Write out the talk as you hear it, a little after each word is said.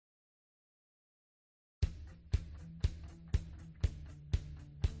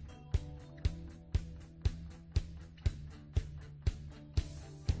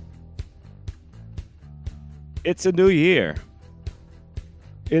It's a new year.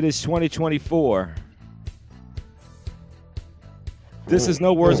 It is 2024. This is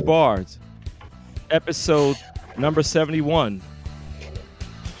No Words Barred, episode number 71.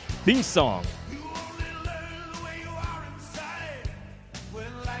 Theme song.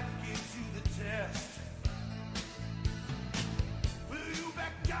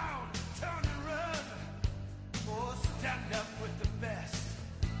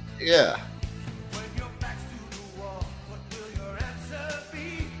 Yeah.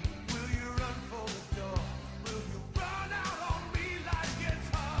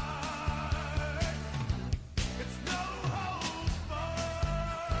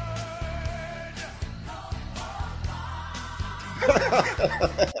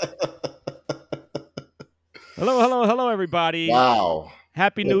 Hello, everybody. Wow.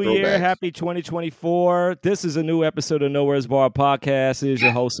 Happy New Year. Happy 2024. This is a new episode of No Words Barred Podcast. It is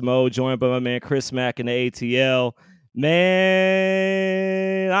your host, Mo, joined by my man, Chris Mack in the ATL.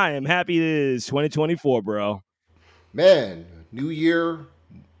 Man, I am happy it is 2024, bro. Man, new year,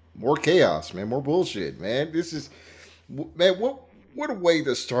 more chaos, man, more bullshit, man. This is, man, what a way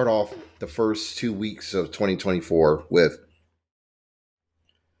to start off the first 2 weeks of 2024 with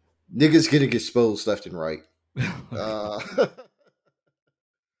niggas getting exposed left and right.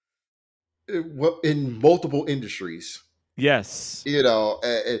 In multiple industries. Yes. You know,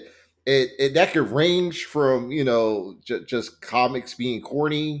 it that could range from, you know, just comics being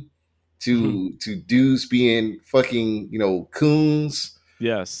corny to dudes being fucking, you know, coons.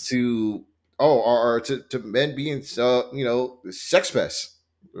 Yes. To men being you know, sex pests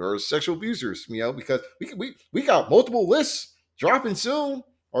or sexual abusers, you know, because we got multiple lists dropping soon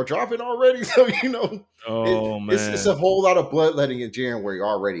or dropping already. So, you know, it's a whole lot of bloodletting in January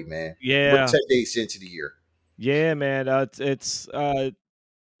already, man. Yeah. We're 10 days into the year. Yeah, man. It's a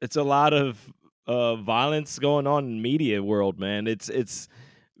lot of violence going on in the media world, man. It's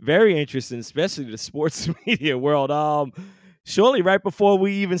very interesting, especially the sports media world. Shortly right before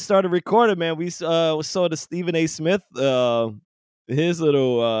we even started recording, man, we saw the Stephen A. Smith his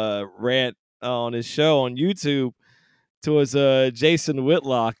little rant on his show on YouTube towards Jason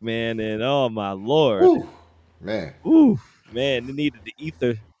Whitlock, man, and oh my lord, man, they needed the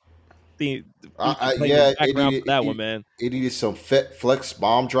ether theme. Yeah, man. It needed some flex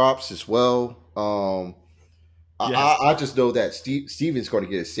bomb drops as well. Yes. I just know that Steven's going to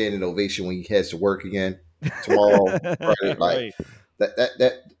get a standing ovation when he heads to work again tomorrow. Right? Like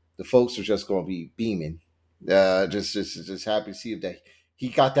that the folks are just going to be beaming. Just happy to see him that he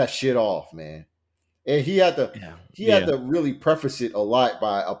got that shit off, man. And he had to really preface it a lot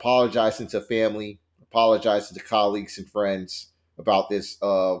by apologizing to family, apologizing to colleagues and friends about this.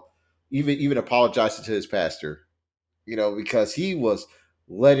 Even apologizing to his pastor, you know, because he was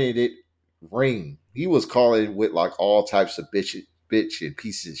letting it ring. He was calling Whitlock all types of bitch and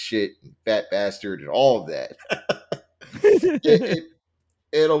pieces of shit and fat bastard and all of that.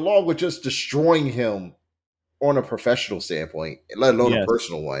 and along with just destroying him on a professional standpoint, let alone a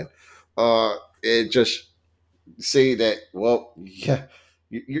personal one, it just say that, well, yeah,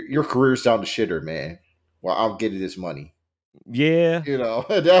 your career's down the shitter, man. Well, I'm getting this money. Yeah, you know,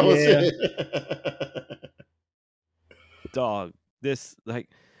 that was it. Dog, this, like,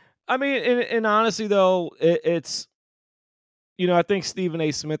 I mean, and honestly though, it's, you know, I think Stephen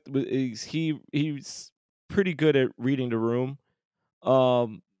A. Smith he's pretty good at reading the room.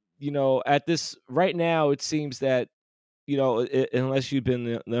 You know, at this right now, it seems that, you know, unless you've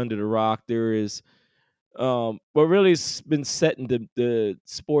been under the rock, there is what really has been setting the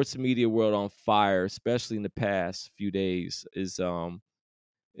sports media world on fire, especially in the past few days, is Aaron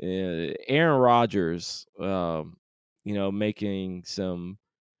Rodgers, you know, making some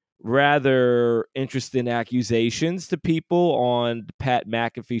rather interesting accusations to people on the Pat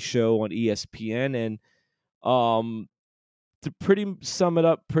McAfee show on ESPN. And to pretty sum it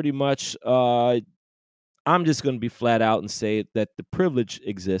up pretty much, I'm just going to be flat out and say that the privilege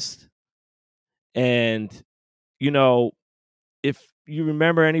exists. And, you know, if you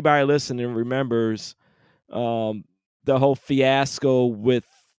remember, anybody listening remembers the whole fiasco with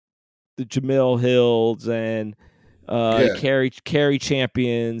the Jamil Hills and Carrie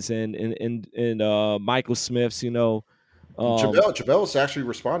Champions and Michael Smiths, you know. Jamel is actually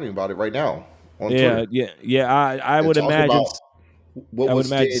responding about it right now on Twitter. I would imagine. What was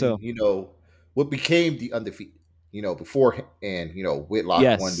then, you know, what became the undefeated, you know, beforehand, you know, Whitlock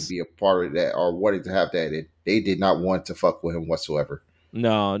wanted to be a part of that or wanted to have that. They did not want to fuck with him whatsoever.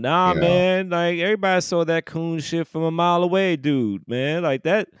 No, man. Like, everybody saw that coon shit from a mile away, dude, man. Like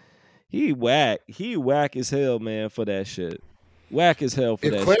that. He whack as hell, man, for that shit. Whack as hell for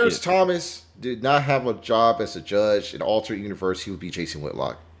that shit. If Clarence Thomas did not have a job as a judge in alternate universe, he would be Jason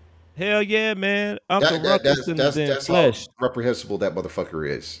Whitlock. Hell yeah, man. Uncle Ruckus in the That's how flesh. reprehensible that motherfucker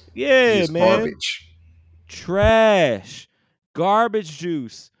is. He Yeah, is man. garbage. Trash. Garbage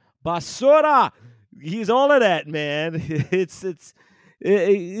juice. Basura. He's all of that, man. It's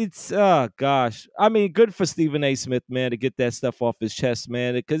oh gosh. I mean, good for Stephen A. Smith, man, to get that stuff off his chest,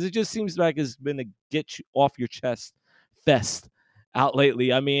 man, because it just seems like it's been a get you off your chest fest out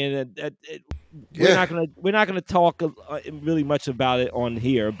lately. I mean, we're not gonna talk really much about it on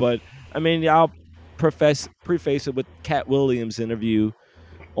here, but I mean, I'll preface it with Cat Williams' interview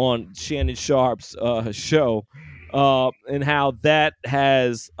on Shannon Sharp's show, and how that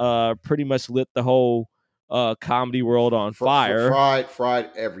has pretty much lit the whole comedy world on fire. Fried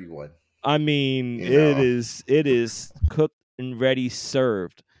everyone. I mean, it is cooked and ready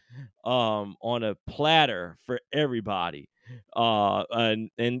served on a platter for everybody. There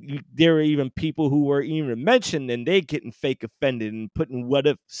are even people who were even mentioned and they getting fake offended and putting what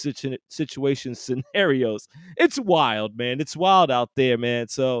if situation scenarios. It's wild, man. It's wild out there, man.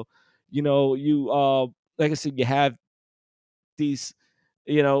 So, you like I said, you have these,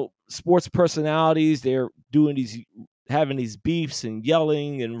 sports personalities. They're having these beefs and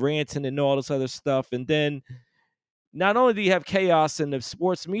yelling and ranting and all this other stuff. And then not only do you have chaos in the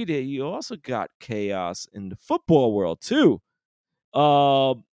sports media, you also got chaos in the football world too.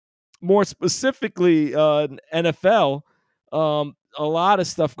 More specifically, NFL. A lot of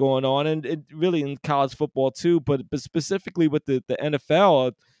stuff going on, and it really in college football too. But specifically with the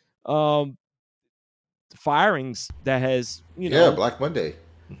NFL, firings that has Black Monday.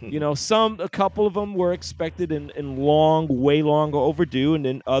 A couple of them were expected and way long overdue, and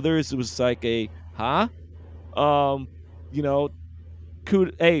then others it was like hey, shout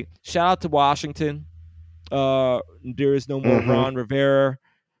out to Washington. There is no more Ron Rivera.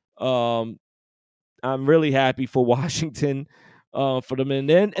 I'm really happy for Washington for them, and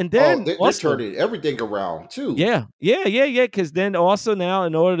then they're turning everything around too. Yeah. Because then also now,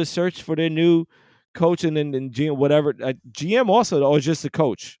 in order to search for their new coach and GM, whatever GM also, or just the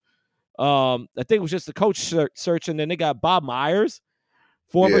coach. I think it was just the coach search, and then they got Bob Myers,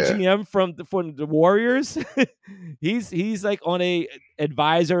 former GM from the Warriors. he's like on a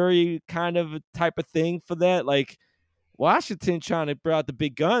advisory kind of type of thing for that. Like Washington trying to bring out the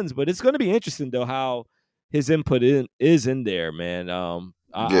big guns, but it's going to be interesting though how his input is in there, man. I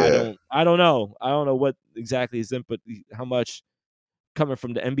don't know. I don't know what exactly his input, how much coming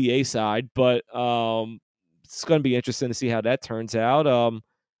from the NBA side, but it's going to be interesting to see how that turns out.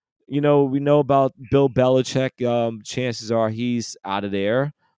 We know about Bill Belichick. Chances are he's out of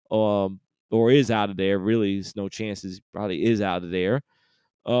there, or is out of there. Really, there's no chances. Probably is out of there.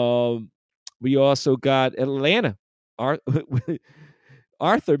 We also got Atlanta.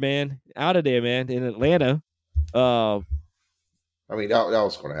 Arthur, man, out of there, man, in Atlanta. I mean, that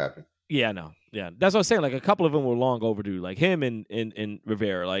was going to happen. Yeah, no, yeah, that's what I'm saying. Like a couple of them were long overdue. Like him and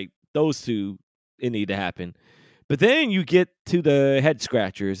Rivera, like those two, it need to happen. But then you get to the head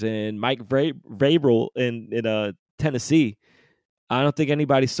scratchers and Mike Vrabel in Tennessee. I don't think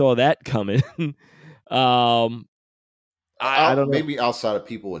anybody saw that coming. I don't know. Maybe outside of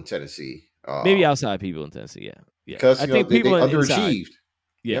people in Tennessee. Maybe outside people in Tennessee, yeah. Because I think people they underachieved. Inside.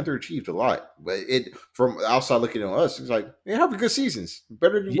 Yeah, they underachieved a lot. But it from outside looking on us, it's like they have good seasons,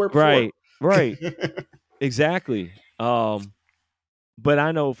 better than where before. Right, exactly. But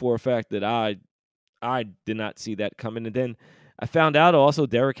I know for a fact that I did not see that coming, and then I found out also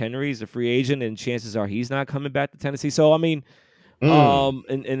Derrick Henry is a free agent, and chances are he's not coming back to Tennessee. So I mean,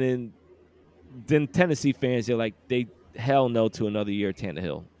 and then Tennessee fans, they're like, they hell no to another year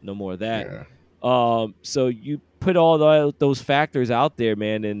Tannehill, no more of that. Yeah. So you put all those factors out there,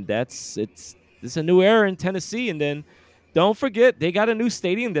 man, and it's a new era in Tennessee, and then don't forget they got a new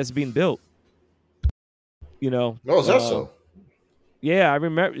stadium that's being built. Oh, is that so? Yeah, I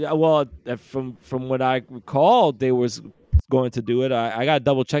remember. Well, from what I recall, they was going to do it. I got to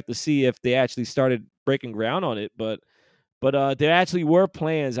double check to see if they actually started breaking ground on it, but there actually were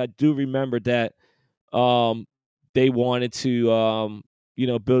plans. I do remember that they wanted to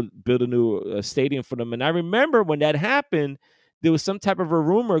build a new stadium for them, and I remember when that happened, there was some type of a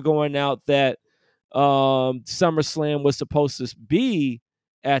rumor going out that SummerSlam was supposed to be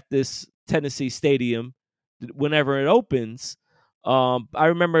at this Tennessee stadium whenever it opens. I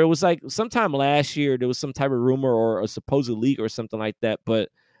remember it was like sometime last year there was some type of rumor or a supposed leak or something like that, but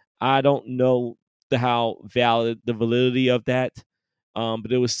I don't know how valid the validity of that. But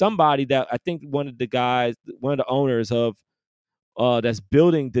there was somebody that I think one of the owners of that's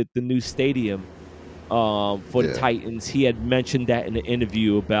building the new stadium. for the Titans. He had mentioned that in the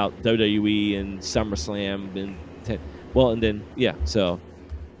interview about WWE and SummerSlam and then so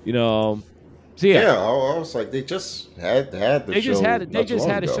so yeah. I was like, they just had the show they not too just long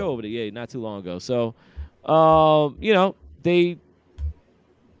had a ago. show over there, not too long ago. So they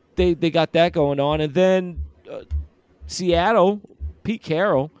got that going on, and then Seattle, Pete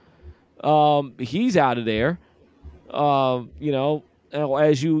Carroll, he's out of there.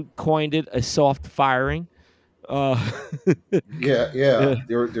 As you coined it, a soft firing. Yeah.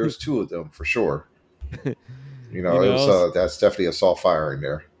 There's two of them for sure. It was know, that's definitely a soft firing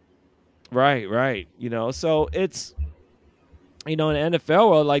there. right. So it's in the NFL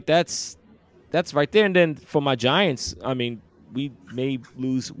world, like that's right there. And then for my Giants, I mean, we may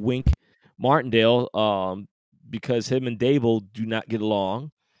lose Wink Martindale because him and Dable do not get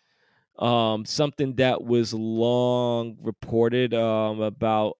along. Something that was long reported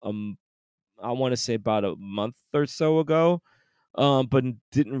about I want to say about a month or so ago, but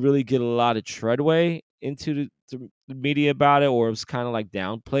didn't really get a lot of treadway into the media about it, or it was kind of like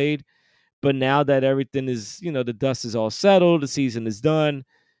downplayed. But now that everything is, the dust is all settled, the season is done,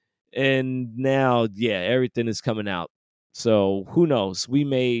 and now, everything is coming out. So who knows? We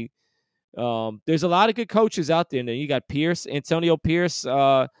may. There's a lot of good coaches out there. And then you got Antonio Pierce.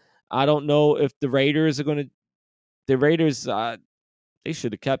 I don't know if the Raiders are going to. The Raiders, they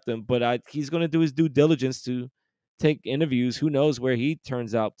should have kept him, but he's going to do his due diligence to take interviews. Who knows where he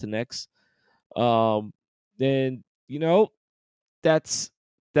turns out to next? Then that's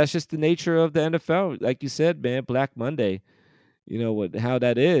just the nature of the NFL. Like you said, man, Black Monday. How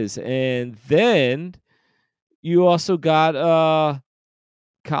that is, and then you also got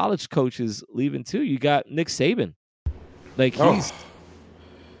college coaches leaving too. You got Nick Saban. Like he's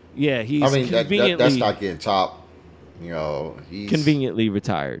I mean that's conveniently not getting top. He's conveniently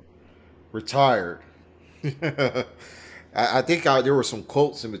retired. I think there were some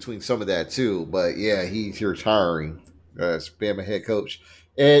quotes in between some of that too, but yeah, he's retiring as Bama head coach.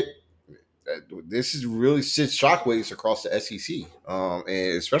 This is really sends shockwaves across the SEC,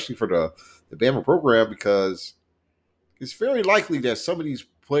 and especially for the Bama program, because it's very likely that some of these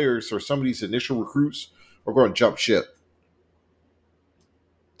players or some of these initial recruits are going to jump ship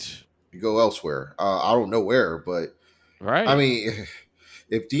and go elsewhere. I don't know where, but Right. I mean,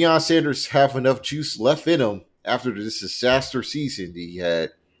 if Deion Sanders have enough juice left in him after this disaster season that he had,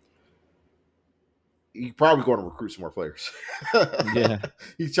 he's probably going to recruit some more players. Yeah.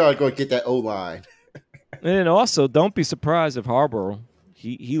 He's trying to go get that O line. And then also, don't be surprised if Harbaugh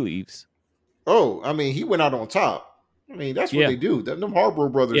he leaves. Oh, I mean, he went out on top. I mean, that's what they do. Them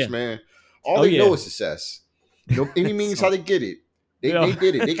Harbaugh brothers, man. All they know is success. Any means how they get it. They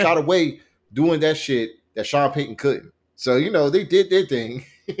did it. They got away doing that shit that Sean Payton couldn't. So, they did their thing.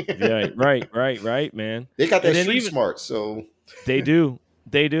 Yeah, right, man. They got that street smart, so. They do.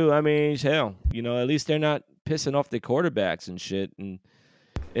 I mean, hell, at least they're not pissing off their quarterbacks and shit and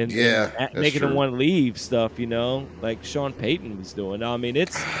making them want to leave stuff, like Sean Payton was doing. I mean,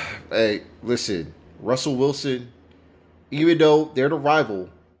 it's. Hey, listen, Russell Wilson, even though they're the rival,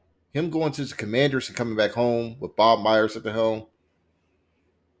 him going to the Commanders and coming back home with Bob Myers at the helm,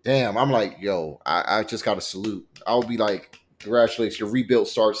 damn, I'm like, yo, I just got to salute. I'll be like, congratulations, your rebuild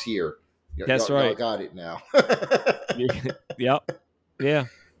starts here. That's right. Y'all got it now. Yep. Yeah.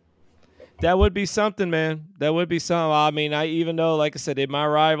 That would be something, man. That would be something. I mean, even though, like I said, they're my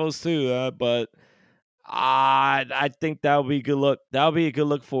rivals too, but I think that would be a good look. That would be a good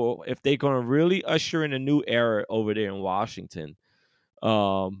look for if they're going to really usher in a new era over there in Washington.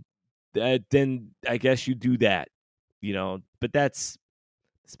 Then I guess you do that, but that's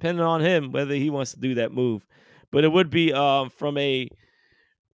depending on him whether he wants to do that move. But it would be from a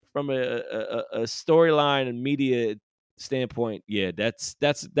storyline and media standpoint,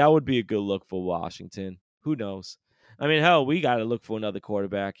 that would be a good look for Washington. Who knows? I mean, hell, we got to look for another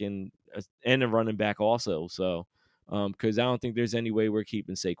quarterback and a running back also. So, because I don't think there's any way we're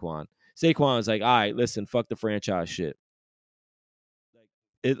keeping Saquon. Saquon's like, all right, listen, fuck the franchise shit.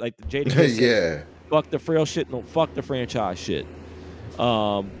 Like the Jada Kiss said, fuck the frail shit. No, fuck the franchise shit.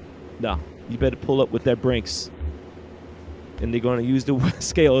 No, you better pull up with that Brinks. And they're going to use the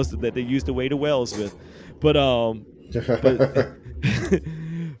scales that they used to weigh the wells with. But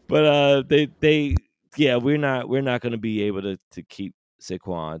we're not going to be able to keep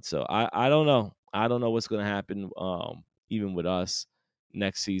Saquon. So I don't know. I don't know what's going to happen even with us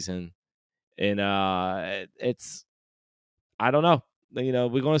next season. And it's I don't know.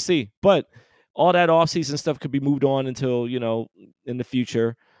 We're going to see. But all that offseason stuff could be moved on until, in the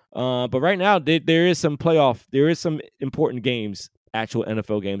future. But right now there is some important games actual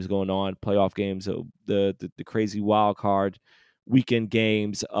NFL games going on, playoff games, the crazy wild card weekend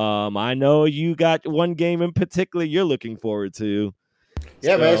games. I know you got one game in particular you're looking forward to.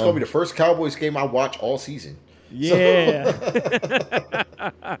 Yeah, man, it's gonna So, be the first Cowboys game I watch all season. So, yeah.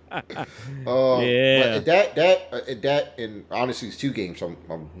 but Yeah. that and honestly, it's two games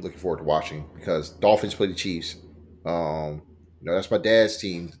I'm looking forward to watching because Dolphins play the Chiefs. That's my dad's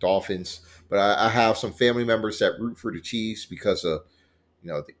team, the Dolphins. But I have some family members that root for the Chiefs because of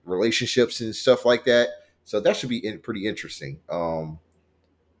the relationships and stuff like that. So that should be pretty interesting. I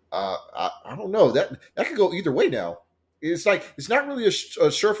don't know that could go either way now. It's like it's not really a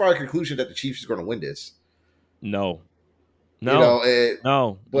surefire conclusion that the Chiefs is going to win this. No. You No. know,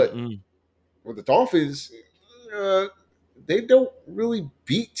 No. but with the Dolphins, uh, they don't really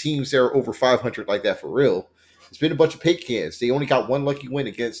beat teams that are over 500 like that for real. It's been a bunch of pig cans. They only got one lucky win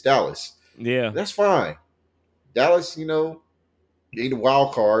against Dallas. Yeah. That's fine. Dallas, they need a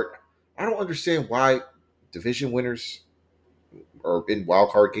wild card. I don't understand why division winners are in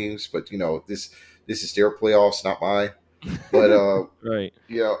wild card games, but this is their playoffs, not mine. But Right.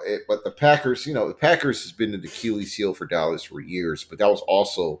 but the Packers, the Packers has been the Achilles heel for Dallas for years, but that was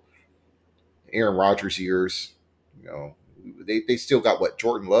also Aaron Rodgers' years. They still got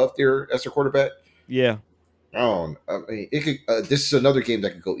Jordan Love there as their quarterback. Yeah. I mean, it could. This is another game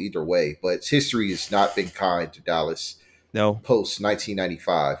that could go either way, but history has not been kind to Dallas No. post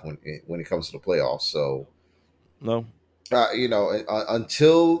 1995 when it comes to the playoffs. So, No.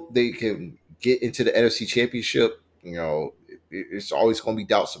 Until they can get into the NFC Championship, it's always going to be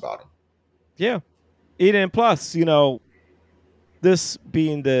doubts about them. Yeah. And plus, this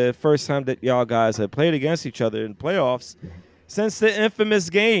being the first time that y'all guys have played against each other in playoffs since the infamous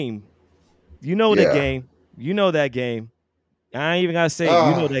game. You know the game. You know that game. I ain't even gotta say it.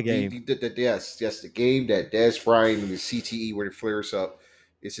 You know that game. Yes, the game that Dez Bryant and the CTE where it flares up.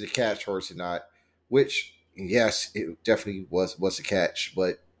 Is it a catch or is it not? Which, yes, it definitely was a catch.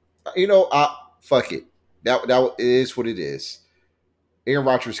 But fuck it. That it is what it is. Aaron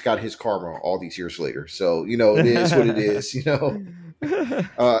Rodgers got his karma all these years later, so it is what it is.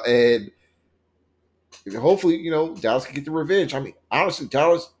 And hopefully Dallas can get the revenge. I mean, honestly,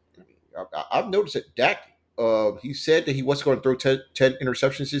 Dallas. I've noticed that Dak. He said that he was going to throw 10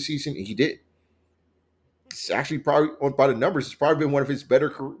 interceptions this season, and he did. It's actually probably by the numbers, it's probably been one of his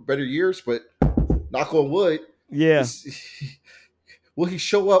better years. But knock on wood, yeah. Will he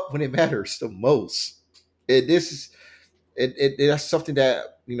show up when it matters the most? And this is, and that's something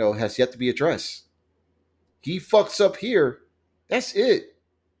that has yet to be addressed. He fucks up here, that's it.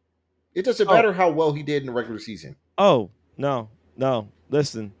 It doesn't matter how well he did in the regular season. Oh no.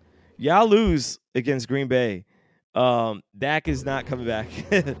 Listen, y'all lose against Green Bay. Dak is not coming back.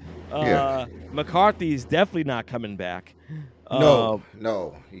 McCarthy is definitely not coming back. No,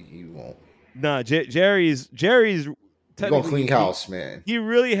 he won't. No, Jerry's gonna clean house, man. He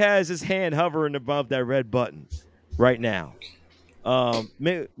really has his hand hovering above that red button right now.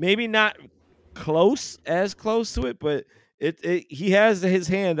 Maybe not as close to it, but he has his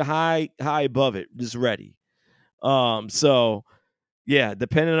hand high above it, just ready. So yeah,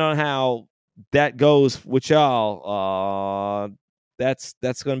 depending on how that goes with y'all, that's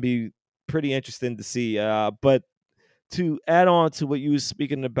going to be pretty interesting to see. But to add on to what you were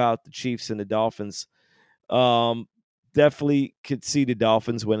speaking about, the Chiefs and the Dolphins, definitely could see the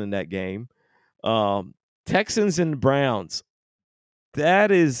Dolphins winning that game. Texans and Browns,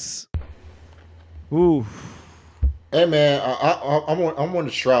 that is, ooh. Hey man, I'm on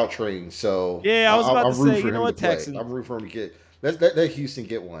the Stroud train, so yeah, I was about to say, you know what, Texans. I'm rooting for him to get. Let Houston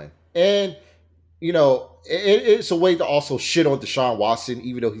get one, and it's a way to also shit on Deshaun Watson,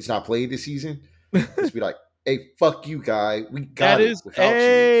 even though he's not playing this season. Just be like, hey, fuck you, guy. We got it without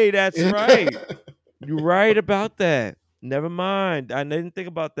you. That's right. You're right about that. Never mind. I didn't think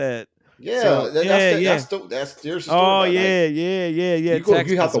about that. Yeah, so, that's there's. Oh yeah.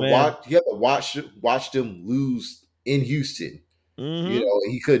 You have to watch them lose in Houston.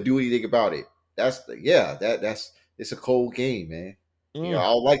 Mm-hmm. He couldn't do anything about it. It's a cold game, man. I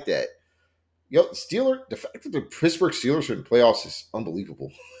don't like that. The fact that the Pittsburgh Steelers are in the playoffs is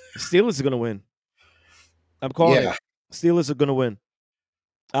unbelievable. The Steelers are gonna win. I'm calling it. Steelers are gonna win.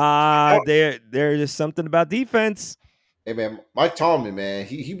 There's just something about defense. Hey man, Mike Tomlin, man,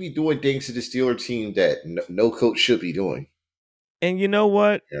 he be doing things to the Steeler team that no coach should be doing. And you know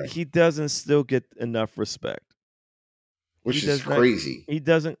what? Yeah. He doesn't still get enough respect. Which is crazy. He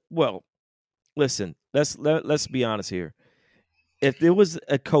doesn't. Well, listen. Let's be honest here. If there was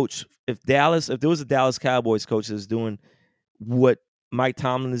a coach, if there was a Dallas Cowboys coach that's doing what Mike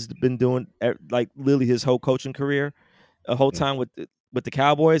Tomlin has been doing, like literally his whole coaching career, a whole time with the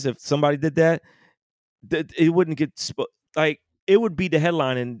Cowboys. If somebody did that, it wouldn't get like it would be the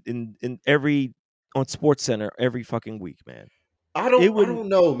headline in every on Sports Center every fucking week, man. I It wouldn't. don't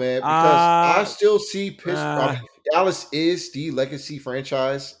know, man, because I still see Pittsburgh. I mean, Dallas is the legacy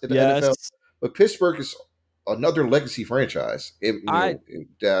franchise in the NFL, Yes, but Pittsburgh is another legacy franchise.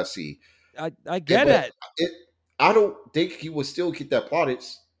 See, I get but it. I don't think he would still get that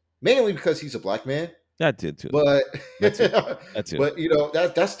plaudits, mainly because he's a black man. That did too. But That too. but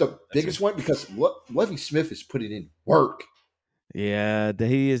that's the biggest one because Lovie Smith is putting in work. Yeah, that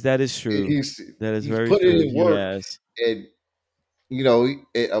is true. That is He's very putting true. in work, Yes. and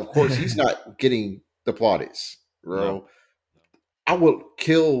of course he's not getting the plaudits, bro. No. I would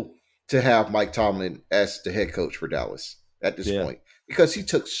kill to have Mike Tomlin as the head coach for Dallas at this point because he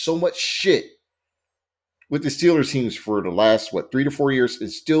took so much shit with the Steelers teams for the last 3 to 4 years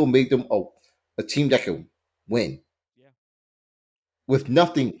and still made them a team that can win. Yeah. With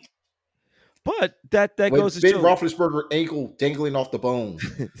nothing. But that goes to Ben show Roethlisberger ankle dangling off the bone.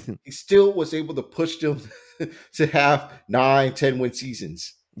 He still was able to push them to have 9-10 win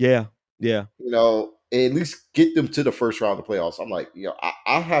seasons. Yeah. Yeah. At least get them to the first round of the playoffs. I'm like,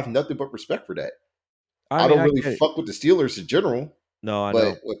 I have nothing but respect for that. I don't really fuck with the Steelers in general. No, I but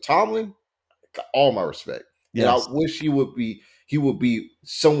know. with Tomlin, got all my respect. Yes. And I wish he would be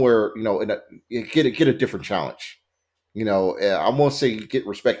somewhere, get a different challenge. I won't say get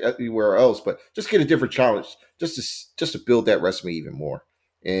respect everywhere else, but just get a different challenge just to build that resume even more.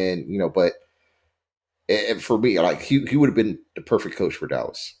 And but for me, like he would have been the perfect coach for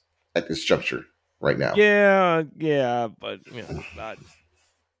Dallas at this juncture right now. Yeah, but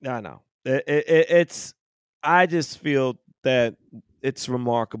I know it's. I just feel that it's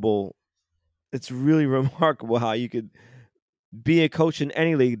remarkable. It's really remarkable how you could be a coach in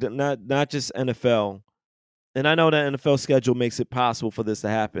any league, not just NFL. And I know that NFL schedule makes it possible for this to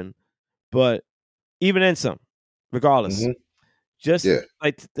happen, but even in some, regardless, just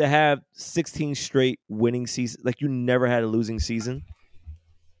like to have 16 straight winning seasons, like you never had a losing season.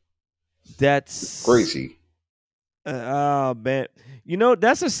 That's crazy. Oh man,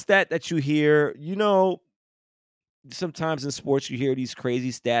 that's a stat that you hear. Sometimes in sports you hear these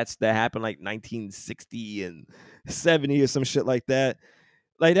crazy stats that happen like 1960 and 70 or some shit like that.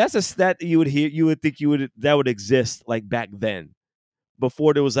 Like that's a stat that you would hear. You would think that would exist like back then,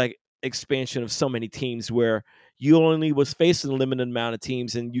 before there was like expansion of so many teams where you only was facing a limited amount of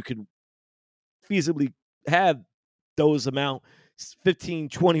teams and you could feasibly have those 15,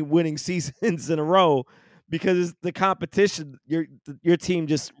 20 winning seasons in a row because the competition, your team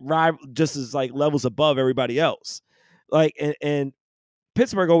just is like levels above everybody else. Like and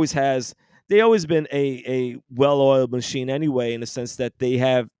Pittsburgh they always been a well-oiled machine anyway, in the sense that they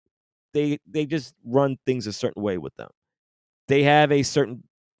just run things a certain way with them. They have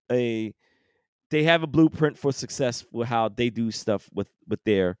they have a blueprint for success for how they do stuff with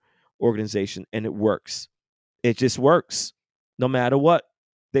their organization, and it works. It just works no matter what.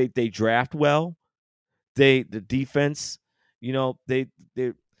 They draft well. The defense, they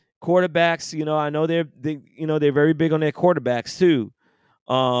quarterbacks, I know they're very big on their quarterbacks too.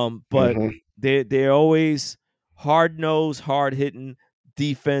 But they're always hard-nosed, hard-hitting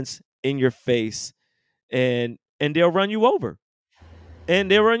defense in your face, and they'll run you over.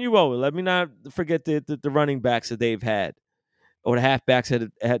 And they'll run you over. Let me not forget the running backs that they've had, or the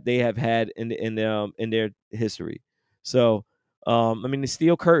halfbacks that they have had in their history. So, the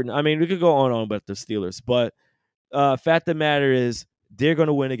steel curtain. We could go on about the Steelers, but fact of the matter is they're going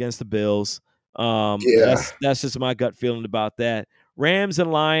to win against the Bills. That's just my gut feeling about that. Rams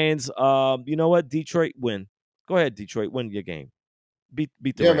and Lions. You know what? Detroit win. Go ahead, Detroit, win your game. Beat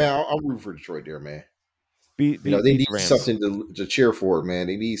the Rams. Man. I'm rooting for Detroit there, man. They need something to cheer for, man.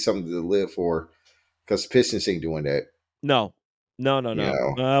 They need something to live for, because Pistons ain't doing that. No.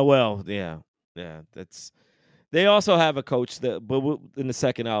 Well, yeah. That's. They also have a coach but in a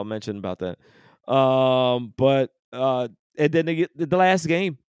second I'll mention about that. And then they get the last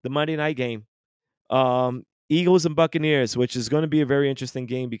game, the Monday night game, Eagles and Buccaneers, which is going to be a very interesting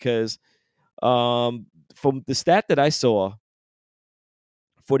game because, from the stat that I saw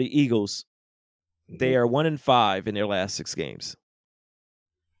for the Eagles, they are 1-5 in their last 6 games,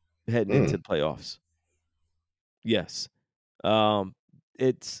 heading into the playoffs. Yes, I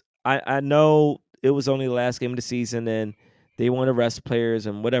know it was only the last game of the season and they want to rest players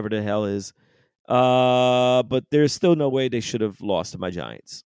and whatever the hell is. But there's still no way they should have lost to my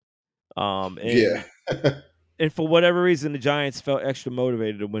Giants. And for whatever reason, the Giants felt extra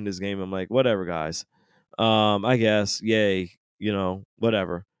motivated to win this game. I'm like, whatever, guys. I guess, yay,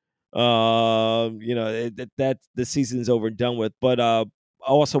 whatever. That the season's over and done with. But I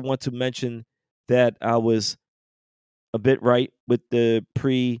also want to mention that I was a bit right with the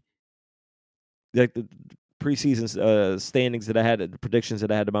the preseason standings that I had, the predictions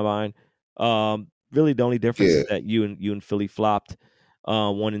that I had in my mind. Really, the only difference Yeah. is that you and Philly flopped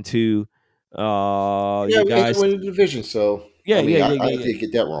 1 and 2. Yeah, You we ain't guys, winning the division, so yeah, I yeah, mean, yeah, I yeah, yeah. did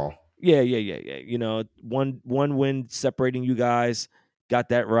get that wrong. Yeah. One win separating you guys. Got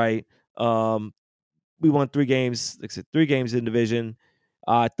that right. We won 3 games. Like I said, 3 games in division.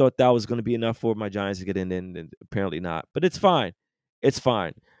 I thought that was going to be enough for my Giants to get in, and apparently not. But it's fine. It's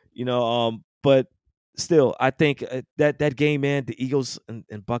fine. But still, I think that game, man, the Eagles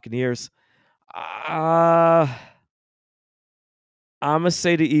and Buccaneers. Uh, I'm gonna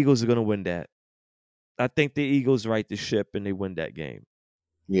say the Eagles are going to win that. I think the Eagles right the ship and they win that game.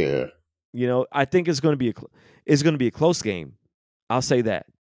 Yeah. I think it's going to be a close game. I'll say that.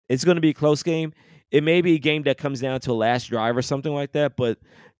 It's going to be a close game. It may be a game that comes down to a last drive or something like that, but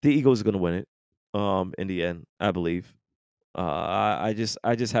the Eagles are going to win it. In the end, I believe. I just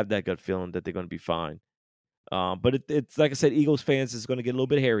have that gut feeling that they're going to be fine. But it's like I said, Eagles fans is going to get a little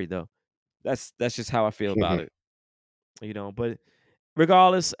bit hairy though. That's just how I feel about it. But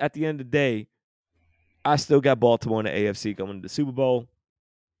regardless, at the end of the day, I still got Baltimore in the AFC going to the Super Bowl.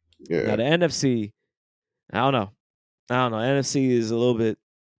 Now Yeah. the NFC, I don't know. NFC is a little bit.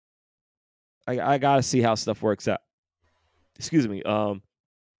 I gotta see how stuff works out. Excuse me.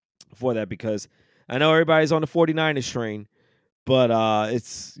 For that, because I know everybody's on the 49ers train, but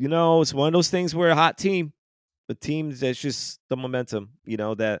it's one of those things where a hot team, a team that's just the momentum,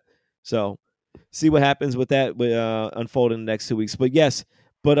 that. So see what happens with that unfold in the next 2 weeks. But yes,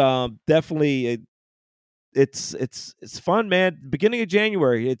 but definitely it's fun, man. Beginning of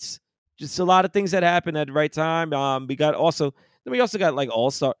January, it's just a lot of things that happen at the right time. We also got like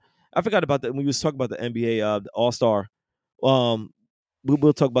All Star. I forgot about that when we was talking about the NBA, the All Star. Um,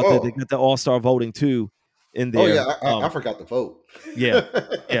 we'll talk about that. They Oh. got the All Star voting too in Oh yeah, there. I forgot to vote. Yeah,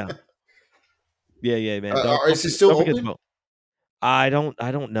 yeah, yeah, man. Don't don't Is it forget, still don't forget to open? vote. I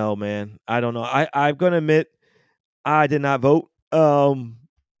don't know, man. I don't know. I'm gonna admit I did not vote. I'm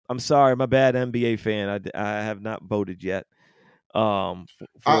sorry, my bad, NBA fan. I have not voted yet. I was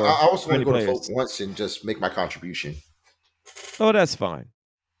For going to any go to vote players. once and just make my contribution. Oh, that's fine.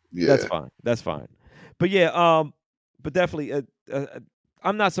 That's Yeah. fine. That's fine. But yeah, but definitely,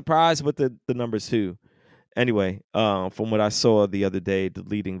 I'm not surprised with the numbers too. Anyway, from what I saw the other day, the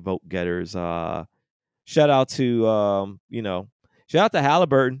leading vote getters. Shout out to shout out to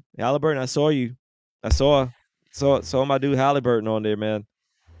Halliburton. Halliburton, I saw you. I saw my dude Halliburton on there, man.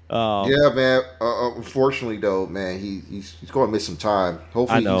 Um, Yeah, man. Unfortunately, though, man, he's going to miss some time. I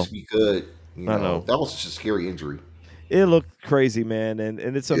Hopefully, he's know, be good. I know. That was just a scary injury. It looked crazy, man, and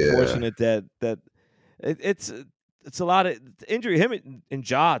it's Yeah. unfortunate that it's a lot of injury. Him and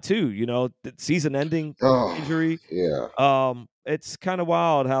Ja too. The season-ending Oh, injury. yeah. It's kind of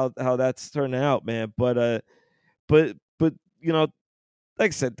wild how that's turning out, man. But like I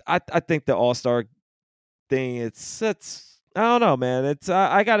said, I think the All Star thing. It's I don't know, man. It's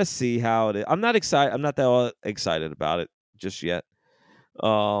I got to see how it is. I'm not excited. I'm not that all excited about it just yet.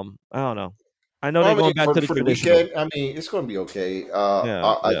 I don't know. I know Well, they're I mean, going back to the for the traditional. weekend, I mean, it's going to be okay.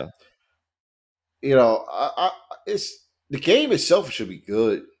 Yeah, yeah, It's the game itself should be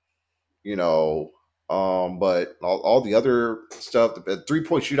good. You know, but all the other stuff, the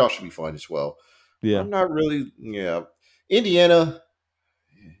 3-point shootout should be fun as well. yeah. I'm not really, yeah. Indiana,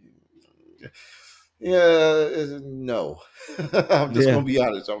 yeah, no. I'm just Yeah. gonna be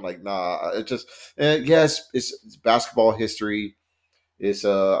honest. I'm like, nah. It just, yes, it's basketball history. It's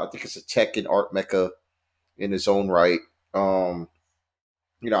I think it's a tech and art mecca in its own right. Um,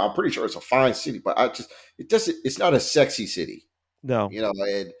 I'm pretty sure it's a fine city, but it doesn't. It's not a sexy city. No.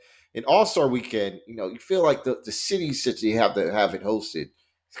 And in All Star Weekend, you feel like the cities that you have to have it hosted.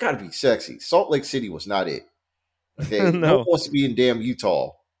 It's got to be sexy. Salt Lake City was not it. Okay, no one No. wants to be in damn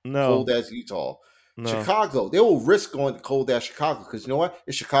Utah, No. cold as Utah. No. Chicago, they will risk going to cold as Chicago because you know what?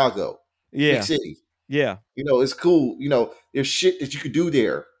 It's Chicago, big Yeah. city. Yeah. It's cool. There's shit that you could do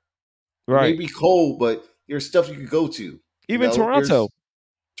there. It may Right. be cold, but there's stuff you could go to. Even There's Toronto.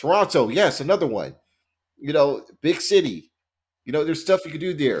 Toronto, yes, another one. Big city. There's stuff you can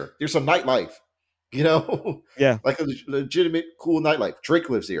do there. There's some nightlife. Yeah. Like a legitimate cool nightlife. Drake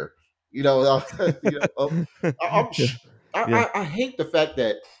lives there. I'm Yeah. Yeah. I hate the fact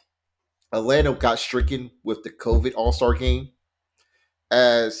that Atlanta got stricken with the COVID All Star game.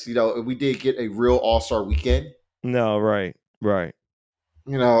 As we did get a real All Star weekend. No. Right. Right.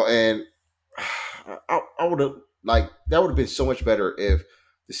 And I would have that would have been so much better if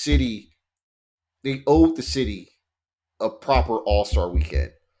the city, they owed the city a proper All-Star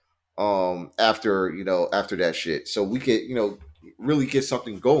weekend. After that shit, so we could really get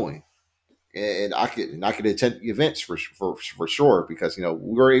something going, and I could attend the events for sure because we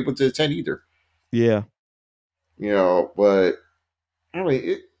were able to attend either. Yeah. But I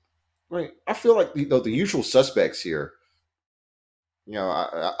mean, I feel like the usual suspects here.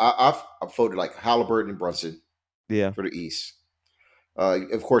 I've voted like Halliburton and Brunson Yeah. for the East.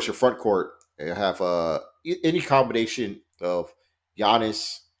 Of course, your front court have any combination of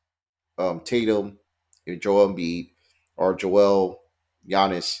Giannis, Tatum, and Joel Embiid, or Joel,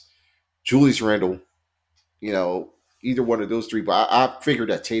 Giannis, Julius Randle. Either one of those three. But I figured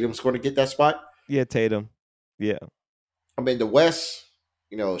that Tatum's going to get that spot. Yeah, Tatum. Yeah. I mean, the West,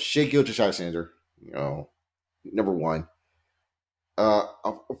 Shea Gilgeous-Alexander, number one.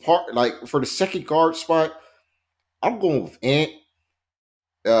 Apart like for the second guard spot, I'm going with Ant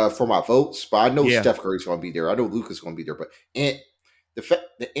for my votes, but I know Yeah. Steph Curry's going to be there. I know Luka's going to be there, but Ant,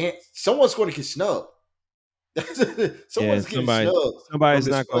 someone's going to get snubbed. Someone's getting snubbed. Somebody's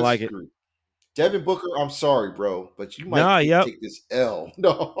not going to like it. Devin Booker, I'm sorry, bro, but you might take this L.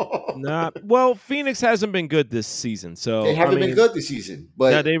 No. Nah. Well, Phoenix hasn't been good this season, so they haven't been good this season.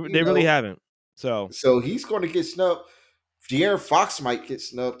 But they really haven't. So he's going to get snubbed. De'Aaron Fox might get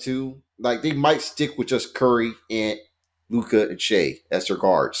snubbed too. Like they might stick with just Curry and Luka and Shea as their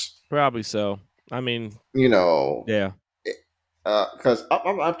guards. Probably so. I mean, yeah. Because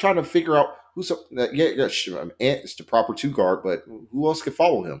I'm trying to figure out who's Ant is the proper two guard, but who else could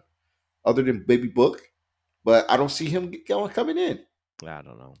follow him other than Baby Book? But I don't see him coming in. I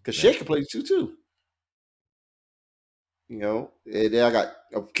don't know because Shea can play too. And then I got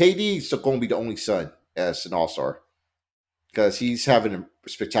KD's going to be the only son as an All-Star because he's having a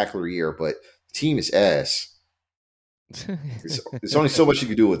spectacular year, but the team is ass. There's only so much you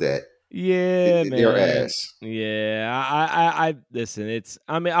can do with that. Yeah, man. They're ass. Yeah, I listen.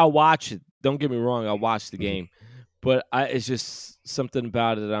 I'll watch it. Don't get me wrong. I'll watch the game, but it's just something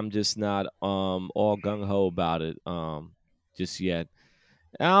about it. I'm just not all gung ho about it just yet.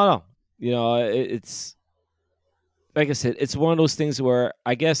 I don't know. It's like I said. It's one of those things where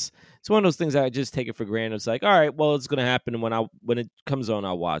I guess it's one of those things I just take it for granted. It's like, all right, well, it's gonna happen when it comes on.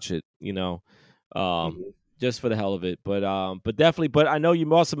 I'll watch it. Just for the hell of it. But definitely. But I know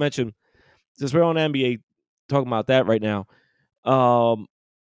you also mentioned, since we're on NBA talking about that right now, alluded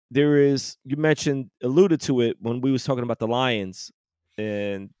to it when we was talking about the Lions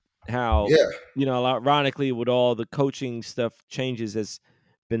and how, ironically, with all the coaching stuff changes that's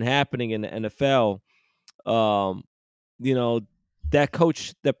been happening in the NFL, that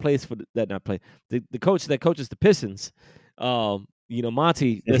coach that plays for the coach that coaches the Pistons,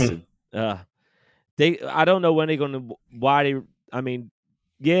 Monty, listen, I don't know when they're going to,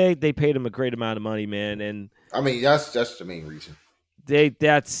 they paid him a great amount of money, man. And I mean, that's the main reason.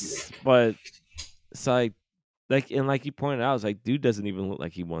 But it's like you pointed out, I was like, dude doesn't even look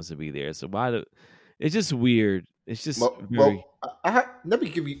like he wants to be there. So it's just weird. It's just very. Let me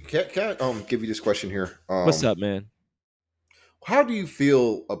give you. Can I give you this question here? What's up, man? How do you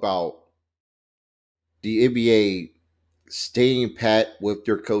feel about the NBA staying pat with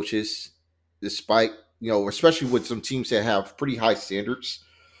their coaches, despite especially with some teams that have pretty high standards,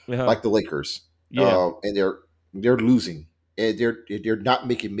 like the Lakers? And they're losing, and they're not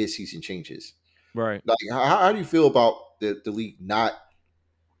making midseason changes. Right. Like, how do you feel about the league not,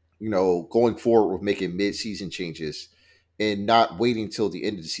 going forward with making midseason changes and not waiting till the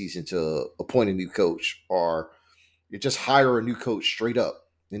end of the season to appoint a new coach, or you just hire a new coach straight up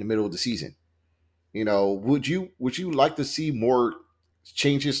in the middle of the season? Would you like to see more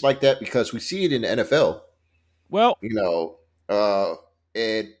changes like that? Because we see it in the NFL. Well,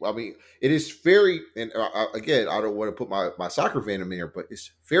 and I mean, it is very, and again, I don't want to put my soccer fandom in here, but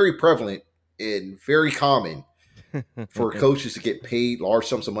it's very prevalent and very common for coaches to get paid large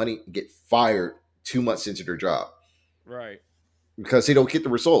sums of money and get fired 2 months into their job. Right. Because they don't get the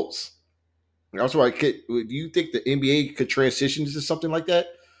results. That's why do you think the NBA could transition to something like that?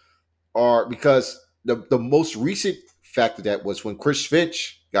 Or because the most recent fact of that was when Chris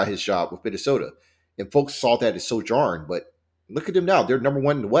Finch got his job with Minnesota, and folks saw that as so jarring. But look at them now; they're number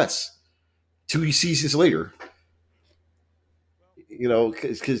one in the West 2 seasons later.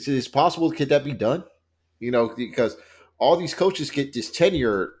 Because it's possible. Could that be done? Because all these coaches get this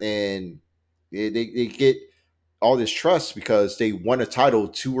tenure and they get all this trust because they won a title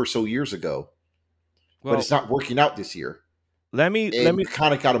 2 or so years ago, but it's not working out this year. Let me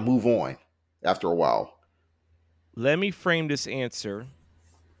kind of got to move on after a while. Let me frame this answer.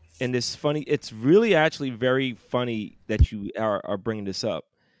 And it's funny. It's really actually very funny that you are bringing this up.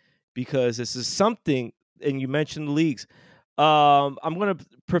 because this is something, and you mentioned the leagues. I'm going to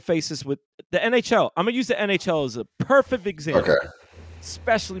preface this with the NHL. I'm going to use the NHL as a perfect example,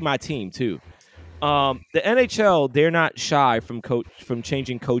 especially my team too. The NHL, they're not shy from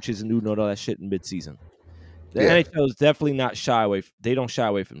changing coaches and doing all that shit in midseason. The NHL is definitely not shy away. They don't shy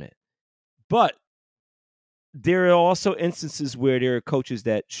away from it. But there are also instances where there are coaches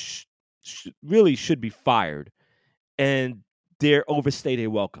that really should be fired, and they're overstay their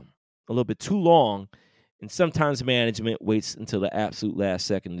welcome a little bit too long, and sometimes management waits until the absolute last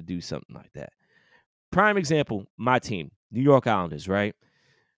second to do something like that. Prime example, my team, New York Islanders, right?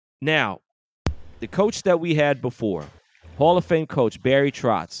 Now, the coach that we had before, Hall of Fame coach, Barry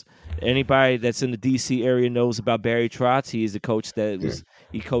Trotz. Anybody that's in the D.C. area knows about Barry Trotz. He is the coach that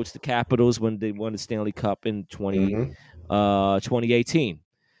he coached the Capitals when they won the Stanley Cup in 2018.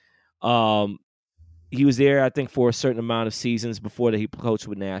 He was there, I think, for a certain amount of seasons before that he coached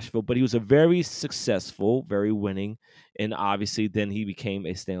with Nashville, but he was a very successful, very winning, and obviously then he became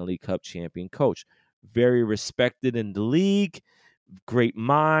a Stanley Cup champion coach. Very respected in the league, great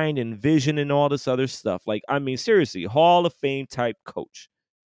mind and vision and all this other stuff. Like, I mean, seriously, Hall of Fame type coach.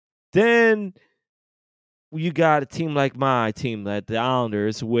 Then you got a team like my team, like the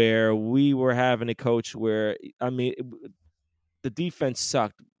Islanders, where we were having a coach where, I mean, the defense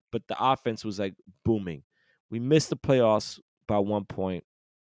sucked, but the offense was like booming. We missed the playoffs by 1 point,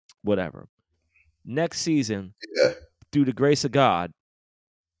 whatever. Next season, through the grace of God,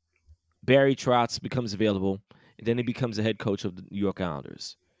 Barry Trotz becomes available, and then he becomes the head coach of the New York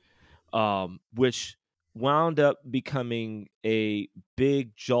Islanders, which wound up becoming a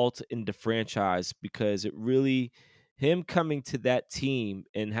big jolt in the franchise because it really, him coming to that team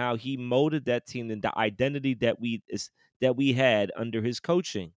and how he molded that team and the identity that we had under his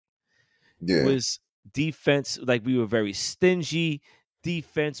coaching was defense. Like, we were very stingy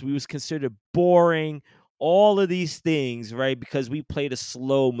defense. We was considered boring. All of these things, right? Because we played a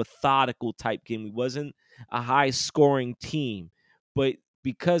slow, methodical type game. We wasn't a high scoring team, but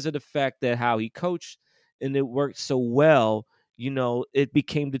because of the fact that how he coached and it worked so well, it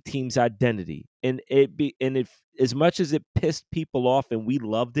became the team's identity. And as much as it pissed people off and we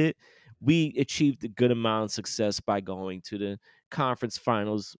loved it, we achieved a good amount of success by going to the conference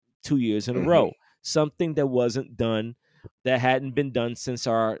finals 2 years in a row. Something that hadn't been done since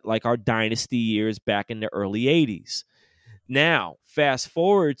our dynasty years back in the early 80s. Now, fast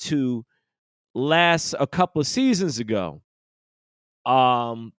forward to a couple of seasons ago.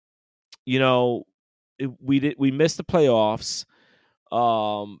 We missed the playoffs.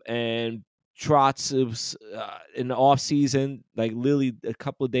 And Trotz was in the off season, like literally a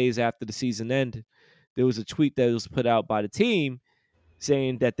couple of days after the season ended, there was a tweet that was put out by the team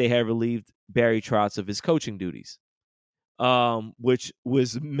saying that they had relieved Barry Trotz of his coaching duties, which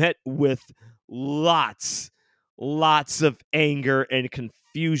was met with lots of anger and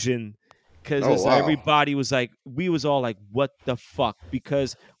confusion because everybody was like, we was all like, what the fuck?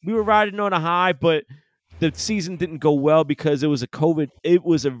 Because we were riding on a high, but the season didn't go well because it was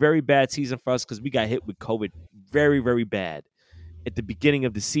a very bad season for us because we got hit with COVID very, very bad at the beginning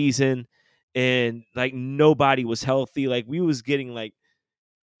of the season, and like nobody was healthy. Like, we was getting like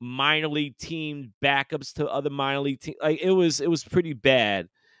minor league team backups to other minor league teams. Like, it was pretty bad.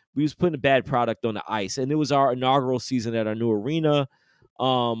 We was putting a bad product on the ice, and it was our inaugural season at our new arena.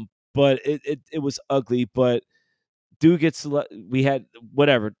 But it was ugly. But we had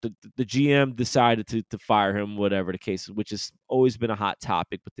whatever the GM decided to fire him, whatever the case, which has always been a hot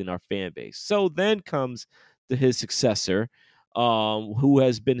topic within our fan base. So then comes his successor, who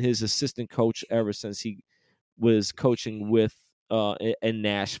has been his assistant coach ever since he was coaching with in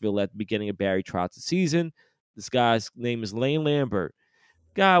Nashville at the beginning of Barry Trotz's season. This guy's name is Lane Lambert.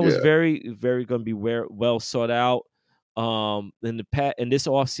 Guy was very, very going to be well sought out. In this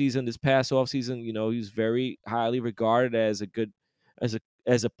past off season, he was very highly regarded as a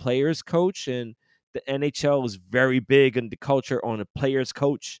player's coach, and the NHL is very big in the culture on a player's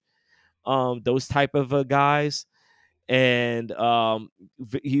coach. Those type of guys. And a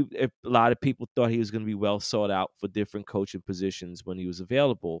lot of people thought he was going to be well sought out for different coaching positions when he was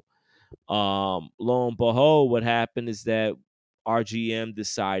available. Lo and behold, what happened is that our GM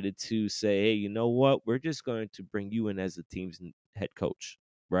decided to say, hey, you know what? We're just going to bring you in as the team's head coach,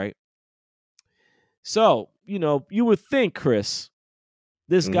 right? So, you would think, Chris,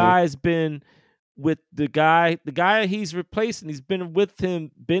 this guy has been with the guy he's replacing. He's been with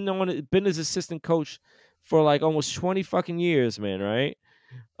him, been his assistant coach for like almost 20 fucking years, man, right?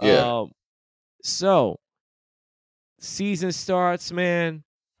 Yeah. So season starts, man.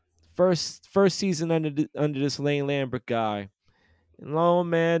 First season under this Lane Lambert guy. No,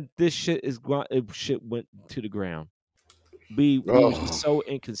 man, this shit went to the ground. We was just Oh, so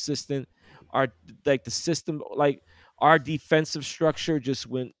inconsistent. Our like the system, like our defensive structure just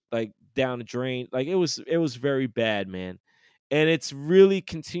went like down the drain. Like it was very bad, man. And it's really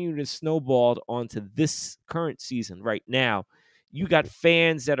continued and snowballed onto this current season right now. You got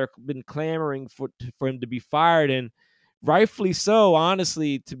fans that are been clamoring for him to be fired, and rightfully so,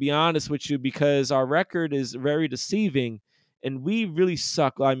 honestly, to be honest with you, because our record is very deceiving and we really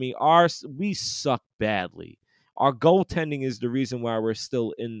suck. I mean, we suck badly. Our goaltending is the reason why we're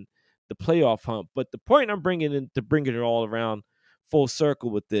still in the playoff hunt. But the point I'm bringing in to bringing it all around full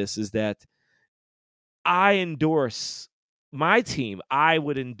circle with this is that I endorse my team. I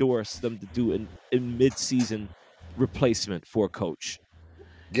would endorse them to do in mid-season replacement for a coach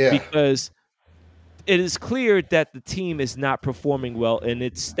yeah, because it is clear that the team is not performing well and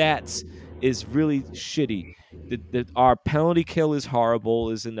its stats is really shitty. Our penalty kill is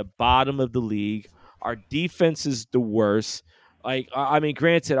horrible, is in the bottom of the league. Our defense is the worst. Like, I mean,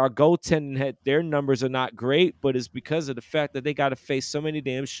 granted, our goaltending their numbers are not great, but it's because of the fact that they got to face so many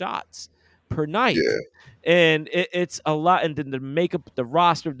damn shots per night. yeah, And it's a lot. And then to make up the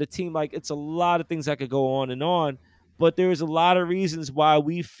roster of the team, like, it's a lot of things that could go on and on. But there's a lot of reasons why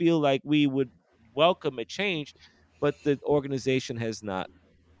we feel like we would welcome a change, but the organization has not.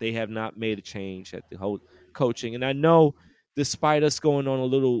 They have not made a change at the whole coaching. And I know, despite us going on a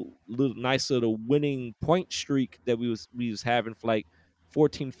little nice little winning point streak that we was having for like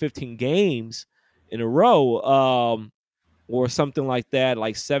 14, 15 games in a row, or something like that,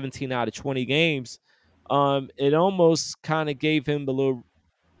 like 17 out of 20 games, it almost kind of gave him the little,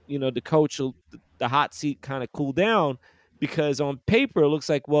 the coach, the hot seat kind of cool down because on paper it looks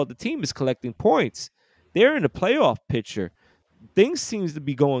like, well, the team is collecting points. They're in the playoff picture. Things seems to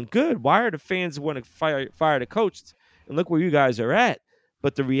be going good. Why are the fans want to fire the coach? And look where you guys are at.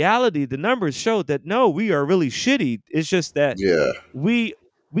 But the reality, the numbers show that no, we are really shitty. It's just that yeah, we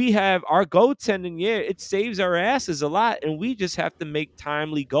we have our goaltending. Yeah, it saves our asses a lot, and we just have to make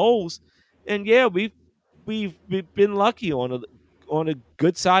timely goals. And yeah, we've been lucky on a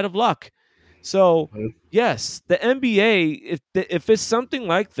good side of luck. So mhm, yes, the NBA, if it's something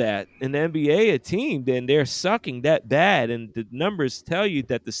like that in the NBA, a team, then they're sucking that bad, and the numbers tell you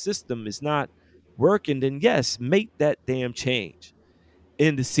that the system is not working. Then yes, make that damn change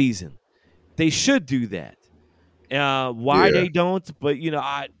in the season. They should do that. Why yeah, they don't, but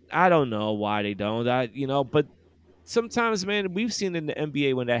I don't know why they don't. But sometimes, man, we've seen in the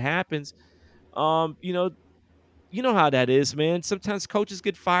NBA when that happens. Um, you know, you know how that is, man. Sometimes coaches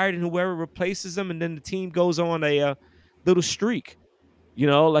get fired and whoever replaces them, and then the team goes on a little streak,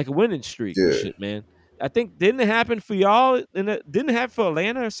 like a winning streak and yeah. shit, man. I think didn't it happen for y'all? And it didn't it happen for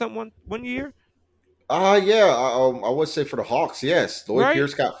Atlanta or someone one year, Yeah. I would say for the Hawks, yes. Lloyd right?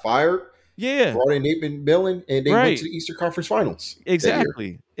 Pierce got fired, Yeah, brought in Nate McMillan, and they went to right. the Eastern Conference Finals that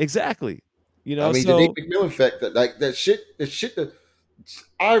year. Exactly. I mean, the Nate So McMillan effect, that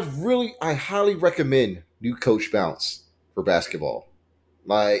I highly recommend new coach bounce for basketball.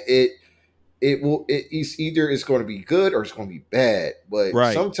 Like it's either it's going to be good or it's going to be bad. But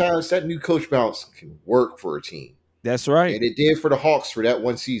right, sometimes that new coach bounce can work for a team, that's right. and it did for the Hawks for that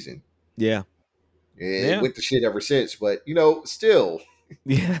one season. Yeah, And it yeah, went to shit ever since. But still, I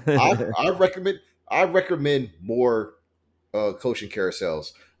yeah. I recommend I recommend more coaching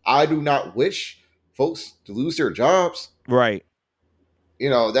carousels. I do not wish folks to lose their jobs. Right.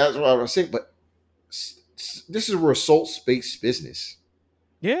 That's what I was saying. But this is a results based business.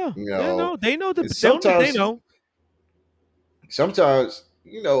 Yeah. You Yeah. know, No, they know and they know what they know. sometimes,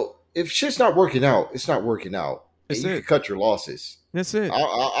 if shit's not working out, it's not working out, and That's you can it. cut your losses. That's it.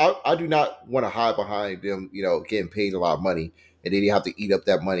 I do not want to hide behind them, getting paid a lot of money, and then you have to eat up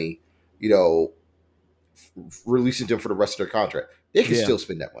that money, you know, releasing them for the rest of their contract. They can Yeah. still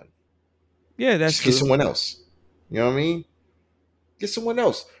spend that money. Yeah. That's Just get true. someone else. You know what I mean? Get someone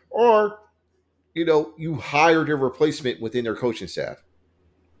else, or you hire their replacement within their coaching staff.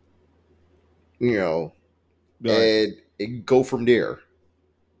 You know, Right. and go from there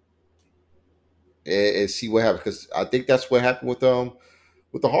and see what happens. Because I think that's what happened with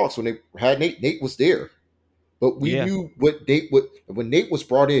the Hawks when they had Nate. Nate was there, but we Yeah. knew what Nate would. When Nate was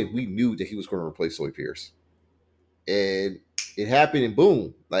brought in, we knew that he was going to replace Lloyd Pierce, and it happened. And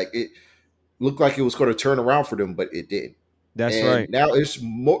boom, like it looked like it was going to turn around for them, but it didn't. That's And right. now it's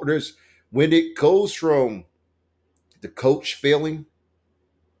more. There's when it goes from the coach failing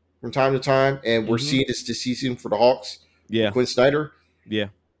from time to time, and we're Hmm. seeing this season for the Hawks with Yeah. Quinn Snyder. Yeah.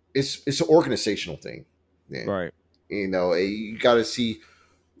 It's an organizational thing. Man. Right. You got to see.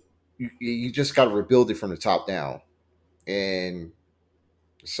 You just got to rebuild it from the top down, and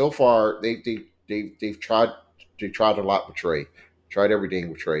So far, they've tried a lot with Trey, tried everything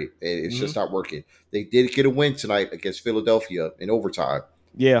with Trey, and it's Hmm. just not working. They did get a win tonight against Philadelphia in overtime,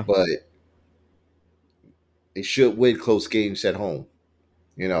 Yeah. but they should win close games at home.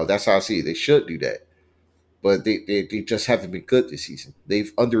 That's how I see it. They should do that, but they just haven't been good this season.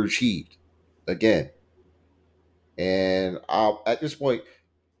 They've underachieved again, and at this point,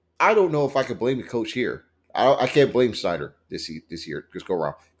 I don't know if I could blame the coach here. I can't blame Snyder this year, just go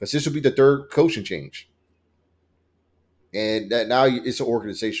around, because this will be the third coaching change, and that now it's an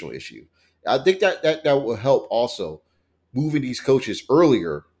organizational issue. I think that will help also moving these coaches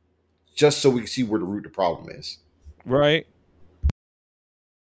earlier, just so we can see where the root of the problem is. Right.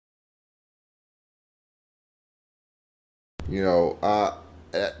 You know,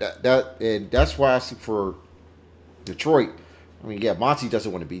 and that's why I see for Detroit. I mean, yeah, Monty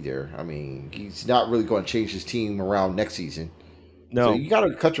doesn't want to be there. I mean, he's not really going to change his team around next season. So No. you got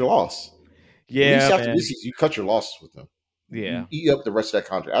to cut your loss. At least Yeah, after this man. season, you cut your losses with them. You Yeah. eat up the rest of that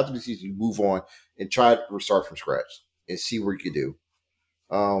contract. After the season, you move on and try to restart from scratch and see what you can do.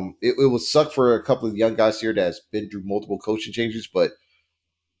 It will suck for a couple of young guys here that's been through multiple coaching changes, but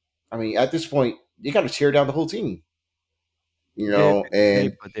I mean, at this point, you got to tear down the whole team. Yeah.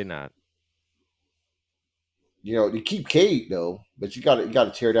 And But they're not. you keep Cade though, but you got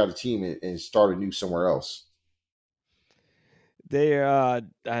to tear down the team and start anew somewhere else. They're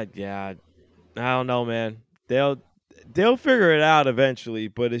yeah. I don't know, man. They'll figure it out eventually,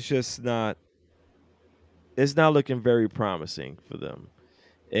 but it's just not. It's not looking very promising for them.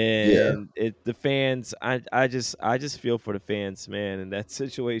 Yeah, And the fans, I just feel for the fans, man, in that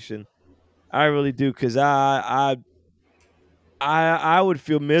situation. I really do, because I would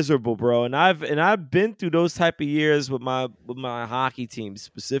feel miserable, bro. And I've been through those type of years with my hockey team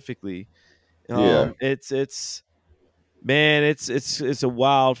specifically. yeah, It's man, it's a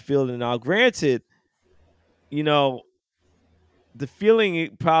wild feeling. Now, granted, you know, the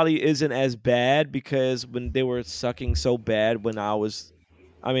feeling probably isn't as bad, because when they were sucking so bad when I was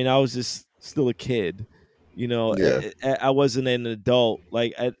just still a kid. yeah. I wasn't an adult.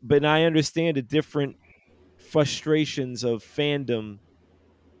 But I understand the different frustrations of fandom.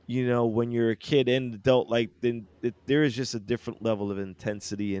 When you're a kid and adult, then there is just a different level of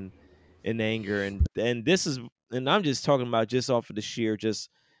intensity and anger, and this is, and I'm just talking about just off of the sheer just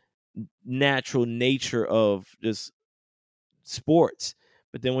natural nature of just sports.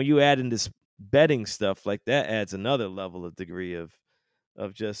 But then when you add in this betting stuff, like, that adds another level of degree of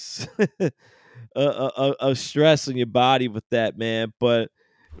just of stress on your body with that, man. But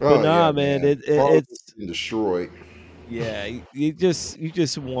Oh nah, yeah, man, man. Farley's it's been destroyed. yeah. You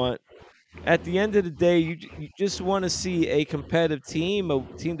just want, at the end of the day, you just want to see a competitive team, a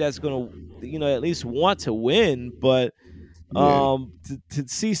team that's going to at least want to win. But Yeah. to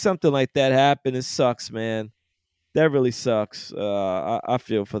see something like that happen, it sucks, man. That really sucks. I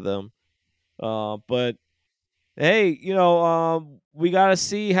feel for them. But hey, we gotta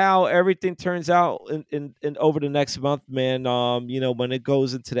see how everything turns out in over the next month, man. When it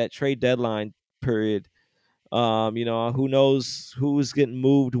goes into that trade deadline period. Who knows who's getting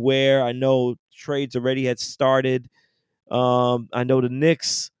moved where. I know trades already had started. I know the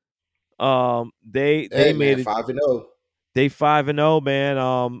Knicks. They Hey man, made it. 5-0. They 5-0,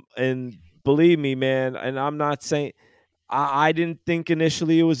 man. And believe me, man. And I'm not saying I didn't think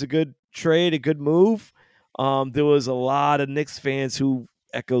initially it was a good trade, a good move. There was a lot of Knicks fans who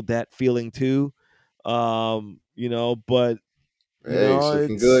echoed that feeling too. But Hey, it's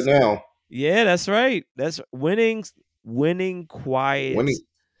looking good it's now. yeah, that's right. That's winning. Winning quiet. Winning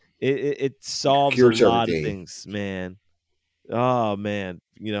It solves a cures lot of everything. things, man. Oh man,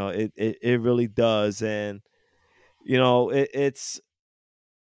 it really does. And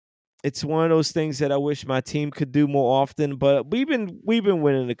it's one of those things that I wish my team could do more often. But we've been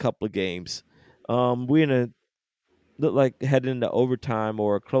winning a couple of games. We're in a look like heading into overtime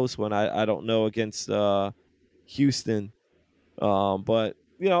or a close one. I don't know, against Houston. But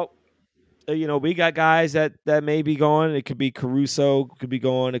we got guys that may be going. It could be Caruso, could be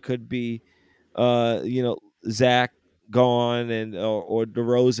going. It could be Zach gone, or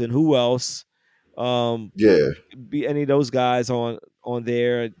DeRozan. Who else? Um, Yeah. be any of those guys on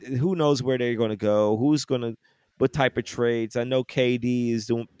there. Who knows where they're going to go? What type of trades? I know KD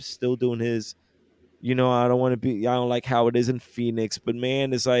is still doing his. I don't want to be. I don't like how it is in Phoenix, but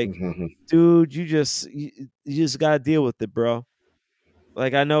man, it's like, Hmm. dude, you just got to deal with it, bro.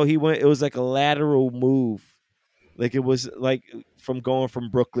 Like, I know he went. It was like a lateral move. Like, it was like from going from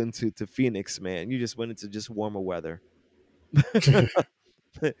Brooklyn to Phoenix, man. You just went into just warmer weather.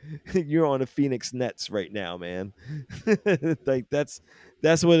 you're on the Phoenix Nets right now, man. Like that's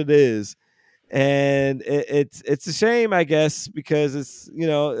what it is. And it's a shame, I guess, because it's,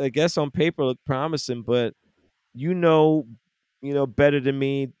 I guess on paper look promising, but you know, better than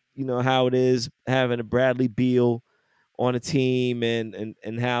me, how it is having a Bradley Beal on a team,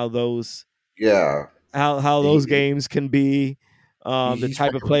 and how those Yeah, how those he, games can be, the he's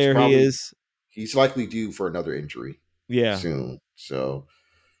type of probably player he is. he's likely due for another injury Yeah, soon. So,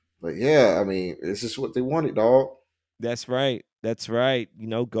 but yeah, I mean, this is what they wanted, dog. that's right. That's right.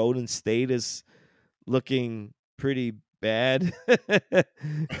 Golden State is looking pretty bad.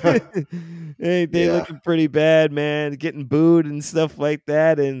 They Yeah, looking pretty bad, man. Getting booed and stuff like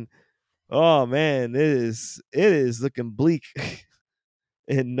that, and oh man, it is looking bleak.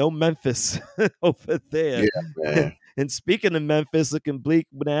 And no Memphis over there. yeah, man. And speaking of Memphis, looking bleak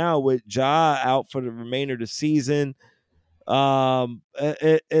now with Ja out for the remainder of the season.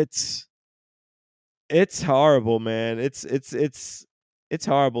 It's horrible, man. It's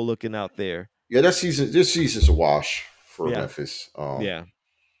horrible looking out there. Yeah, this season's a wash for Yeah, Memphis. yeah.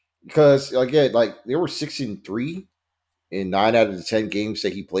 Because again, like they were 6-3 in 9 out of the 10 games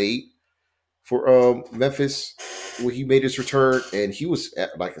that he played for Memphis when he made his return, and he was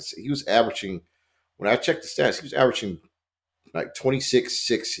like I said, he was averaging. When I checked the stats, he was averaging like 26,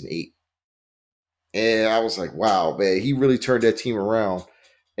 6, and 8. And I was like, wow, man, he really turned that team around.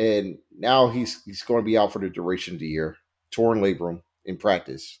 And now he's going to be out for the duration of the year, torn labrum in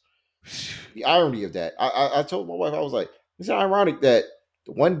practice. The irony of that, I told my wife, I was like, it's ironic that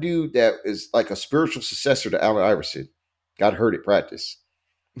the one dude that is like a spiritual successor to Allen Iverson got hurt at practice.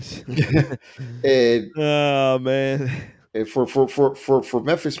 and Oh man. and for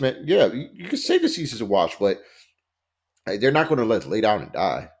Memphis, man, yeah, you could say the season's a wash, but they're not going to let lay down and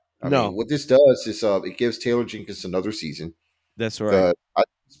die. I mean, No, what this does is it gives Taylor Jenkins another season. that's right.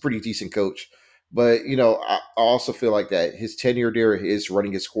 He's a pretty decent coach, but I also feel like that his tenure there is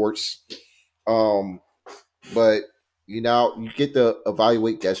running its course. Um, but you get to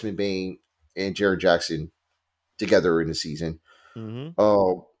evaluate Desmond Bain and Jared Jackson together in the season. Hmm.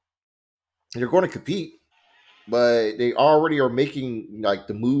 Um, they're going to compete, but they already are making like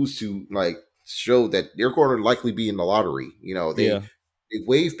the moves to like show that they're going to likely be in the lottery. Yeah. They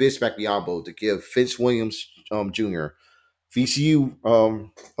waived Bismack Biyombo to give Vince Williams Jr. VCU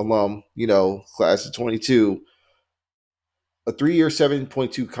alum, class of 22, a 3-year,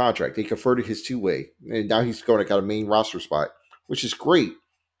 7.2 contract. They converted his two-way, and now he's going to got a main roster spot, which is great.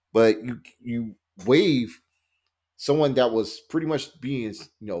 But you waive someone that was pretty much being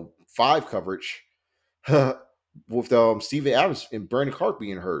five coverage with Steven Adams and Brandon Clark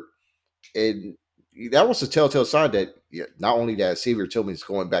being hurt, and that was a telltale sign that not only that Xavier Tillman is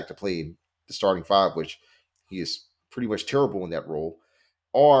going back to playing the starting five, which he is pretty much terrible in that role,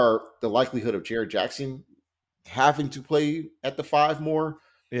 or the likelihood of Jared Jackson having to play at the five more,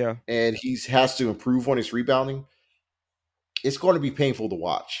 Yeah. and he has to improve on his rebounding. It's going to be painful to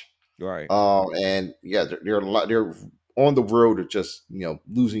watch. Right. And yeah, they're on the road to just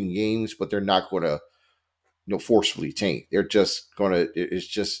losing games, but they're not going to forcefully tank. They're just going to. It's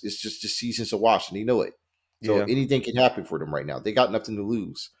just the season's a wash, and they know it. So Yeah. anything can happen for them right now. They got nothing to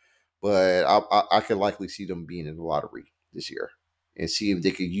lose, but I could likely see them being in the lottery this year and see if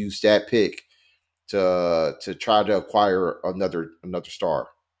they could use that pick to try to acquire another star,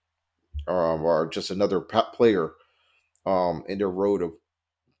 or just another player in their road of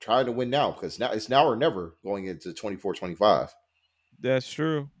trying to win now, because now it's now or never going into 24-25. That's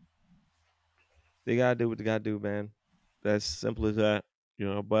true. They gotta do what they gotta do, man. That's simple as that.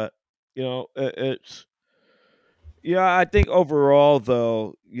 But it's I think overall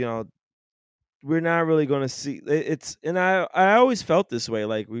though, we're not really going to see it's, and I always felt this way.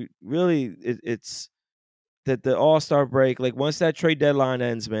 Like we really, it's that the All-Star break, like once that trade deadline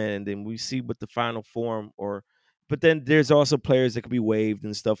ends, man, and then we see what the final form, or but then there's also players that could be waived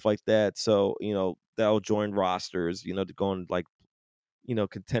and stuff like that. So that'll join rosters, to go on like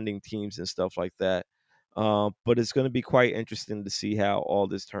contending teams and stuff like that. But it's going to be quite interesting to see how all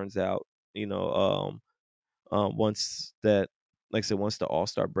this turns out. You know, once that, like I said, once the All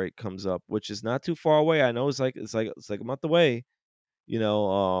Star break comes up, which is not too far away. I know it's like a month away.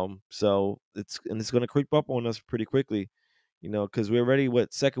 So it's going to creep up on us pretty quickly. Because we're already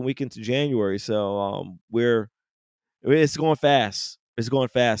second week into January, so it's going fast. It's going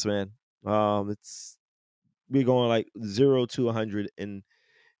fast, man. We're going like 0 to 100 in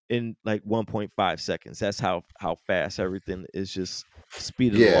like 1.5 seconds. That's how fast everything is just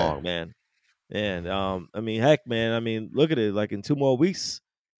speeding Yeah, along, man. And I mean, heck, man. I mean, look at it. Like in 2 more weeks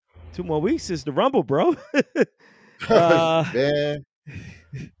is the Rumble, bro. uh, man.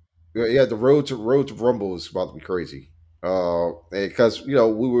 Yeah, the road to Rumble is about to be crazy. Because we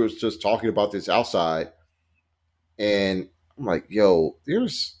were just talking about this outside, and I'm like, yo,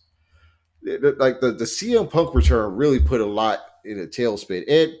 there's like the CM Punk return really put a lot in a tailspin,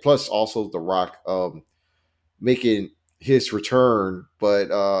 and plus also The Rock making his return, but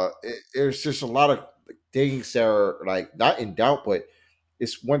there's just a lot of things that are like not in doubt, but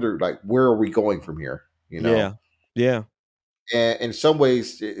it's wonder like where are we going from here? Yeah. Yeah. And in some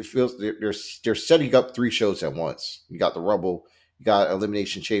ways, it feels they're setting up three shows at once. You got the Rumble, you got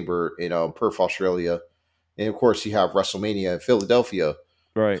Elimination Chamber in Perth, Australia, and of course you have WrestleMania in Philadelphia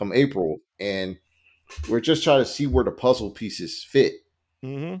Right. come April, and we're just trying to see where the puzzle pieces fit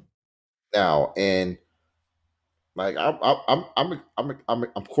Mm-hmm. now. And like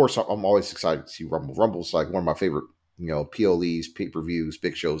I'm of course I'm always excited to see Rumble. Rumble's like one of my favorite PLEs, pay per views,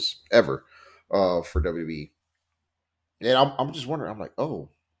 big shows ever for WWE. And I'm just wondering. I'm like, oh,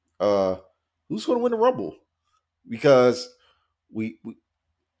 uh, who's going to win the Rumble? Because we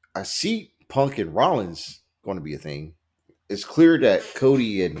I see Punk and Rollins going to be a thing. It's clear that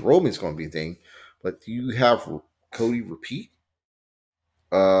Cody and Roman's going to be a thing. But do you have Cody repeat?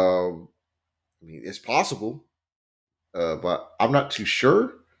 I mean, it's possible, but I'm not too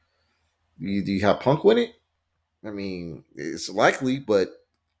sure. Do you have Punk win it? I mean, it's likely, but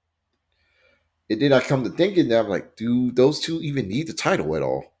it did not come to thinking that I'm like, do those two even need the title at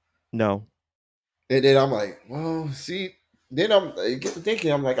all? No. And then I'm like, well, see, then I get to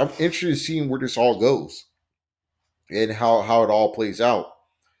thinking, I'm like, I'm interested in seeing where this all goes and how it all plays out.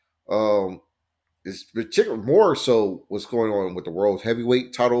 Um, it's particular more so what's going on with the world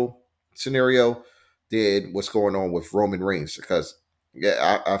heavyweight title scenario than what's going on with Roman Reigns because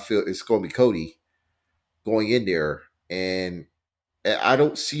I feel it's going to be Cody going in there and I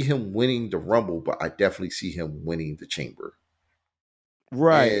don't see him winning the Rumble, but I definitely see him winning the Chamber.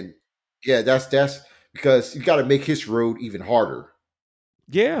 Right. And yeah, that's because you got to make his road even harder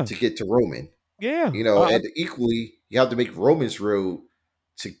Yeah. to get to Roman. Yeah. And equally, you have to make Roman's road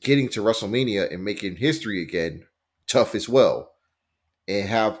to getting to WrestleMania and making history again tough as well, and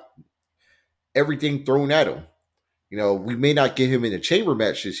have everything thrown at him. We may not get him in a chamber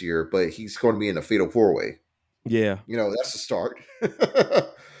match this year, but he's going to be in a fatal four way. Yeah. That's a start. you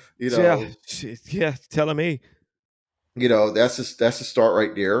Yeah. know, Yeah. Telling me. that's a start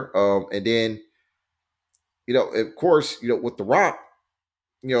right there. And then of course, with The Rock,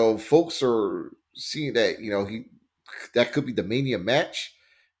 folks are seeing that he that could be the Mania match.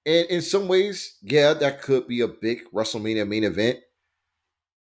 And in some ways, yeah, that could be a big WrestleMania main event,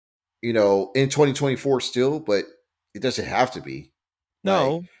 in 2024 still, but it doesn't have to be. Like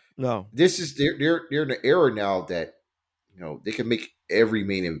No. No. this is they're in an era now that they can make every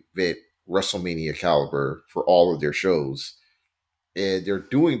main event WrestleMania caliber for all of their shows. And they're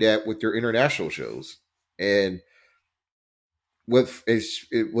doing that with their international shows. And with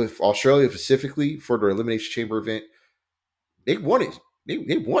Australia specifically for their Elimination Chamber event, they wanted they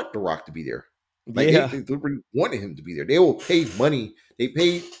want The Rock to be there. Like Yeah. they really wanted him to be there. They will pay money. They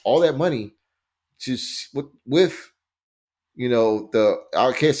paid all that money to with the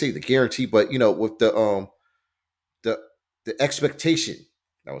I can't say the guarantee, but with the the expectation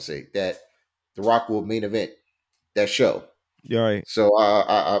I would say that The Rock will main event that show. You're right. So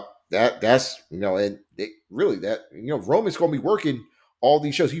that's and they really that Roman's going to be working all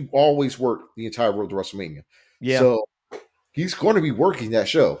these shows. He always worked the entire road to WrestleMania, Yeah. so he's going to be working that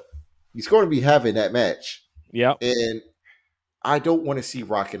show. He's going to be having that match, Yeah. and I don't want to see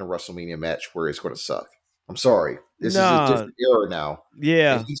Rock in a WrestleMania match where it's going to suck. I'm sorry. This is a Nah. different era now, and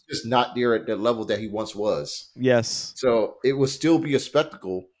Yeah. he's just not there at the level that he once was. Yes. So it will still be a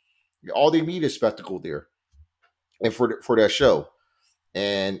spectacle. All they need is spectacle there, and for that show,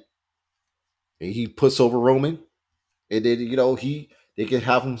 and he puts over Roman, and then they can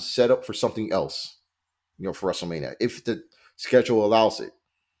have him set up for something else, for WrestleMania if the schedule allows it.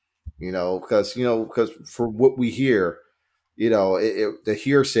 Because for what we hear, the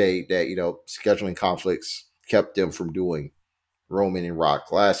hearsay that scheduling conflicts kept them from doing Roman and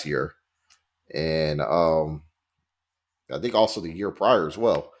Rock last year, and I think also the year prior as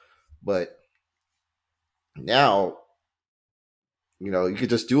well. But now, you could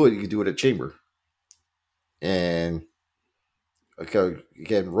just do it. You could do it at Chamber, and okay,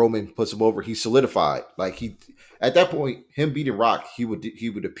 again, Roman puts him over. He's solidified. Like at that point, him beating Rock, he would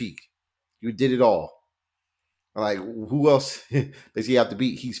have peaked. He did it all. Like who else does he have to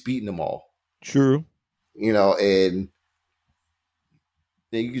beat? He's beaten them all. True. And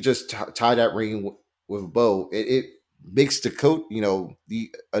then you could just tie that ring with a bow. It makes the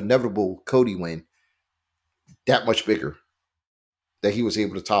inevitable Cody win that much bigger. that he was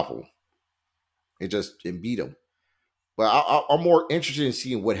able to topple and beat him. But I'm more interested in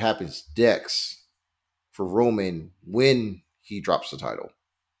seeing what happens next for Roman when he drops the title.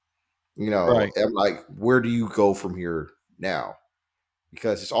 Right. I'm like, where do you go from here now?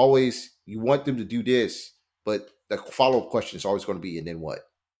 Because it's always you want them to do this, but the follow up question is always going to be, and then what?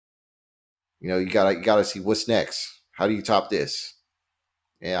 You gotta see what's next. How do you top this?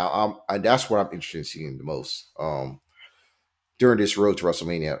 And and that's what I'm interested in seeing the most during this road to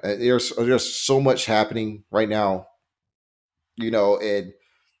WrestleMania. And there's so much happening right now, and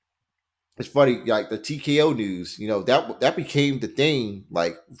it's funny, like the TKO news, that became the thing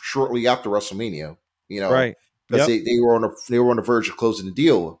like shortly after WrestleMania, Right. because Yep. they were on the verge of closing the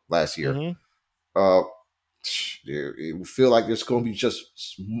deal last year. Mm-hmm. Uh, it feel like there's going to be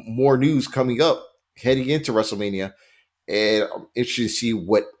just more news coming up heading into WrestleMania, and I'm interested to see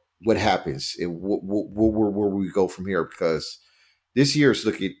what happens and where we go from here, because this year is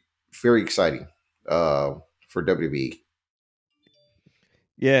looking very exciting for WWE.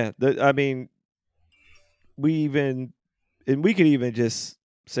 Yeah. I mean, we could even just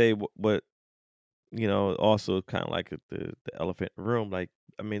say what also kind of like the elephant in the room. Like,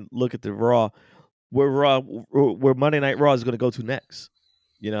 I mean, look at the Raw, where Monday Night Raw is going to go to next.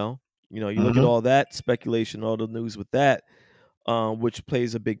 You know, you look at Mm-hmm. all that speculation, all the news with that, which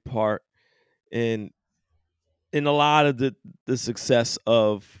plays a big part in a lot of the success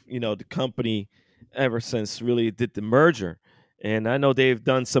of the company ever since really it did the merger. And I know they've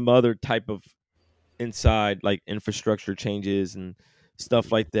done some other type of inside like infrastructure changes and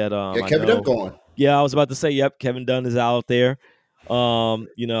stuff like that. Yeah, I Kevin Dunn know. going. Yeah, I was about to say, yep, Kevin Dunn is out there.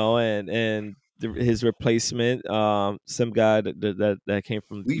 His replacement, some guy that came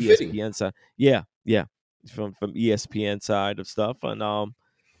from Lee Fitting. ESPN side. Yeah, yeah, from ESPN side of stuff, and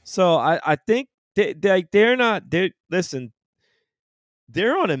so I think they're not they listen,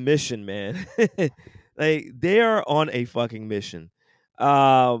 they're on a mission, man. Like they are on a fucking mission.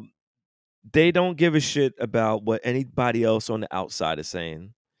 Um, they don't give a shit about what anybody else on the outside is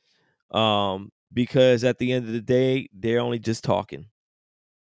saying. Because at the end of the day, they're only just talking.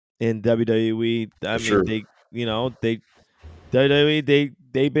 In WWE, I For mean, sure. they WWE,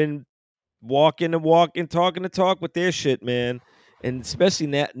 they've been walking the walk and talking the talk with their shit, man. And especially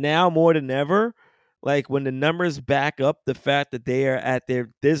now more than ever, like when the numbers back up the fact that they are at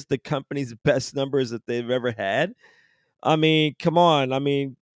this the company's best numbers that they've ever had. I mean, come on. I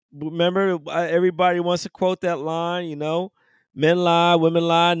mean, remember everybody wants to quote that line, men lie, women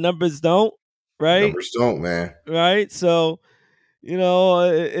lie, numbers don't, right? Numbers don't, man. Right? So,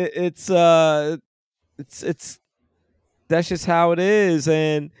 it's that's just how it is.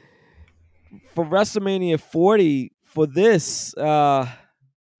 And for WrestleMania 40 for this, nah,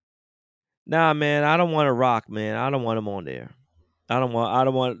 man, I don't want to Rock, man. I don't want him on there. I don't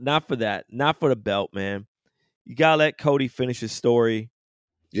want, not for that, not for the belt, man. You gotta let Cody finish his story.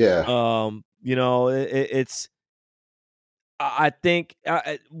 Yeah. It's I think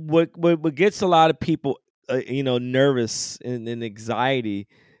what gets a lot of people nervous and anxiety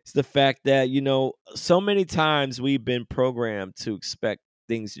is the fact that so many times we've been programmed to expect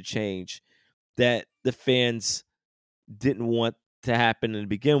things to change that the fans didn't want to happen to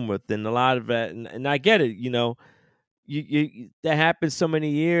begin with, and a lot of that, and I get it, that happened so many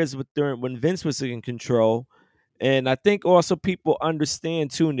years during when Vince was in control, and I think also people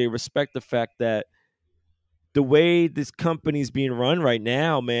understand too, and they respect the fact that the way this company's being run right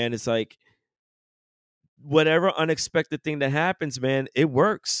now, man, it's like whatever unexpected thing that happens, man, it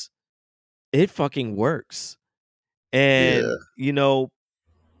works. It fucking works. Yeah. And,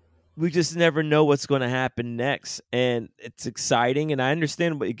 we just never know what's going to happen next. And it's exciting. And I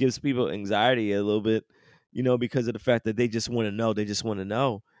understand, but it gives people anxiety a little bit, because of the fact that they just want to know. They just want to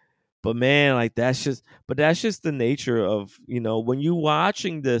know. But man, like that's just the nature of, when you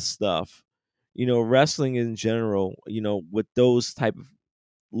watching this stuff, wrestling in general, with those type of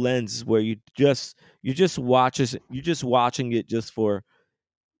lens where you're just watching it just for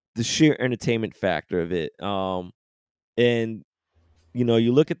the sheer entertainment factor of it. And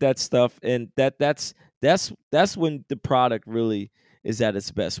you look at that stuff, and that's when the product really is at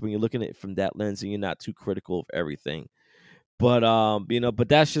its best, when you're looking at it from that lens and you're not too critical of everything. But but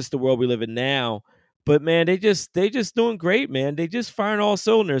that's just the world we live in now. But man, they just doing great, man. They just firing all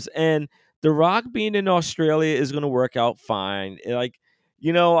cylinders, and The Rock being in Australia is going to work out fine. Like,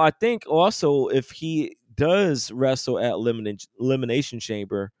 I think also if he does wrestle at Elimination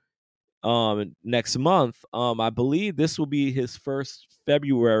Chamber next month, I believe this will be his first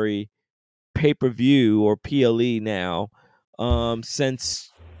February pay-per-view or PLE now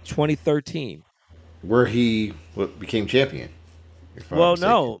since 2013. Where he became champion. if I'm not Well, mistaken.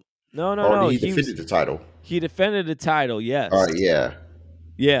 no, no, no, Or no. he defended the title. He defended the title. All Yes, right, yeah,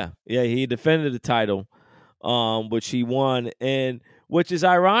 yeah. He defended the title, which he won, and which is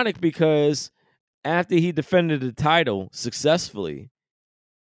ironic because after he defended the title successfully,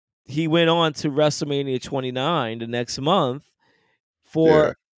 he went on to WrestleMania 29 the next month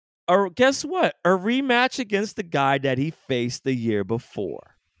yeah. for guess what? A rematch against the guy that he faced the year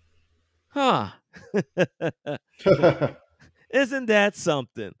before. Huh. Isn't that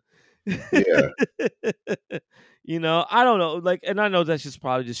something? Yeah, I don't know. Like, and I know that's just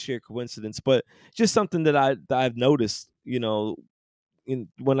probably just sheer coincidence, but just something that I've noticed,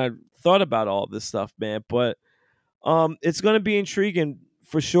 when I thought about all this stuff, man. But it's gonna be intriguing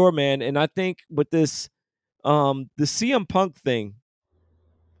for sure, man. And I think with this the CM Punk thing,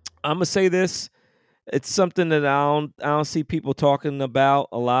 I'm gonna say this. It's something that I don't see people talking about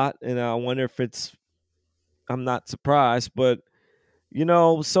a lot, and I wonder if it's I'm not surprised, but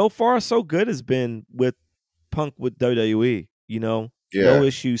so far so good has been with Punk with WWE. No yeah,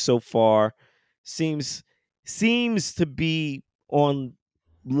 issues so far. Seems seems to be on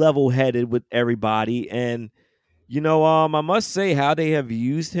level headed with everybody, and I must say how they have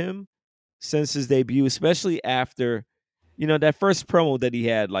used him since his debut, especially after that first promo that he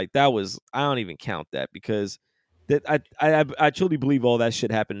had. Like that was I don't even count that because that I truly believe all that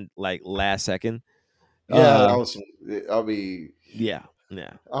shit happened like last second. yeah. Uh, That was. I mean, yeah,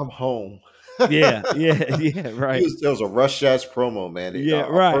 yeah, I'm home. yeah, yeah, yeah. Right. There was a rush ass promo, man. Yeah,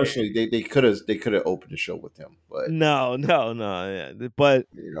 right. Personally, they could have opened the show with him, but No, no, no. Yeah. But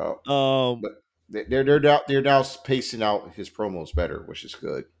you know, um, but they're now pacing out his promos better, which is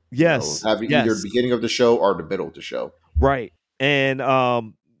good. yes, Having either the yes, beginning of the show or the middle of the show. right. And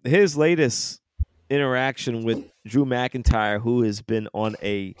his latest interaction with Drew McIntyre, who has been on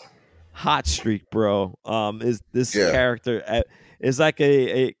a hot streak, bro. Is this Yeah, character is like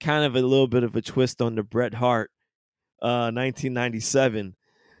a kind of a little bit of a twist on the Bret Hart 1997.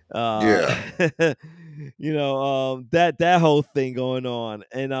 Uh yeah, that whole thing going on.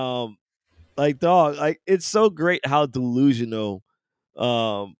 And like dog, like it's so great how delusional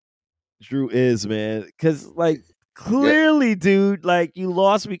um Drew is, man. Cause like yeah, clearly, dude, like you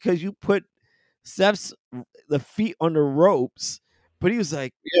lost because you put Steph's the feet on the ropes, but he was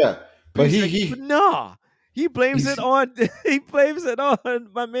like, yeah. but But he's he like, but he nah. He blames he's it on he blames it on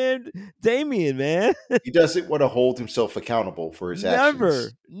my man Damien, man. he doesn't want to hold himself accountable for his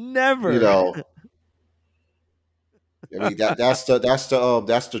actions. Never, You never. know, I mean that's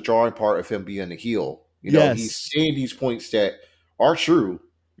the drawing part of him being a heel. He's Yes. saying these points that are true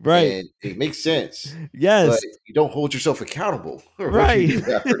Right. and it makes sense, but Yes. you don't hold yourself accountable for what you Right.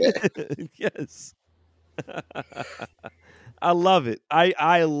 do after that. Yes. I love it.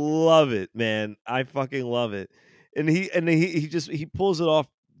 I love it, man. I fucking love it. And he pulls it off.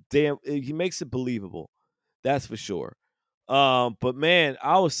 Damn, he makes it believable. That's for sure. But man,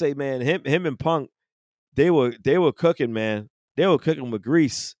 I would say, man, him and Punk, they were cooking, man. They were cooking with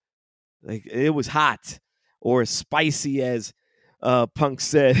grease. Like it was hot or as spicy as Punk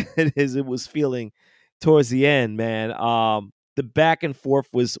said as it was feeling towards the end, man. The back and forth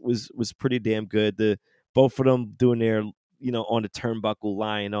was pretty damn good. The both of them doing their on the turnbuckle,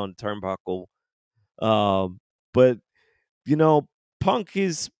 lying on the turnbuckle. But you know, Punk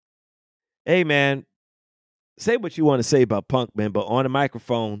is hey man, say what you want to say about Punk, man, but on the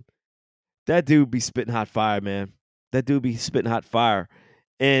microphone, that dude be spitting hot fire, man. That dude be spitting hot fire.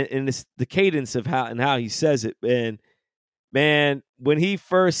 And it's the cadence of how he says it. And man, when he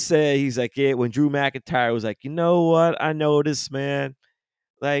first said he's like, yeah, when Drew McIntyre was like, you know what? I noticed, man.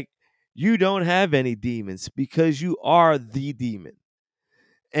 Like, you don't have any demons because you are the demon.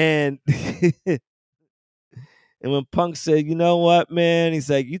 And and when Punk said, you know what, man, he's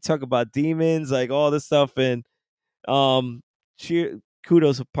like, you talk about demons, like all this stuff, and um cheer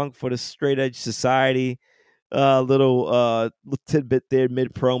kudos to Punk for the straight edge society. Little tidbit there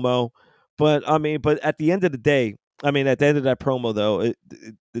mid promo. But I mean, but at the end of the day, I mean, at the end of that promo though,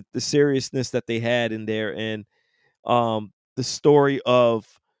 the seriousness that they had in there, and the story of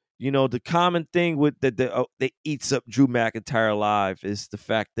the common thing with that eats up Drew McIntyre alive is the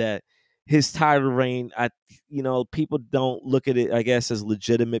fact that his title reign, people don't look at it, I guess, as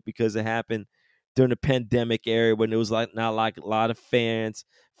legitimate because it happened during the pandemic era when there was like not like a lot of fans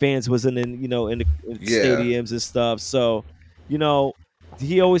wasn't in Yeah, stadiums and stuff. So you know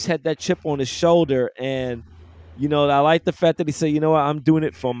he always had that chip on his shoulder, and I like the fact that he said, you know what, I'm doing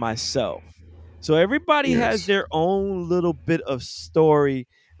it for myself. So everybody has yes, their own little bit of story.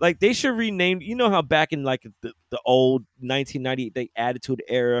 Like they should rename. You know how back in like the old 1998 the Attitude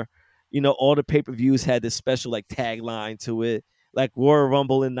Era, all the pay per views had this special like tagline to it. like Royal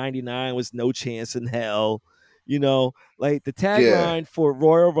Rumble in '99 was no chance in hell. Like the Yeah. tagline for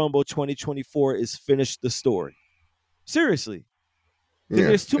Royal Rumble 2024 is finish the story. Seriously,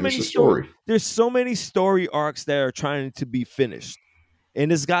 because Yeah. Finish the story. there's so many story arcs that are trying to be finished,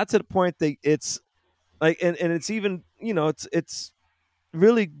 and it's got to the point that it's like, and it's even it's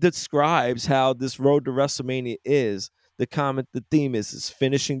really describes how this road to WrestleMania is. The theme is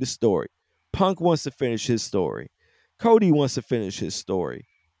finishing the story. Punk wants to finish his story. Cody wants to finish his story.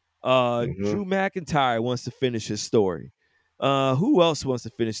 Mm-hmm. Drew McIntyre wants to finish his story. Who else wants to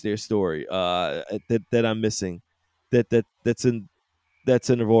finish their story? That I'm missing. That's in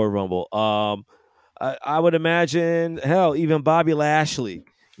the Royal Rumble. I would imagine, hell, even Bobby Lashley.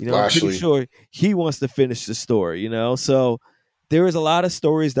 I'm pretty Lashley. sure he wants to finish the story. So there is a lot of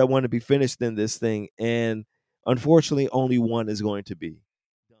stories that want to be finished in this thing, and unfortunately, only one is going to be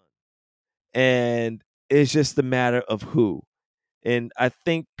done. And it's just a matter of who. And I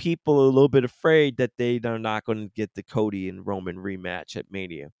think people are a little bit afraid that they are not going to get the Cody and Roman rematch at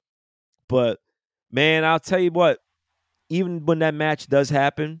Mania. But man, I'll tell you what, even when that match does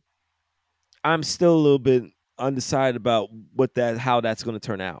happen, I'm still a little bit undecided about how that's going to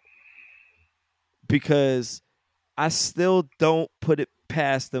turn out, because I still don't put it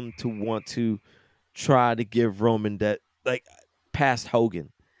past them to want to try to give Roman that, like, past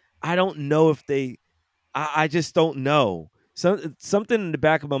Hogan. I don't know if they. I just don't know. Something in the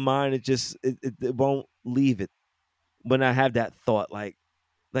back of my mind, it won't leave it when I have that thought. Like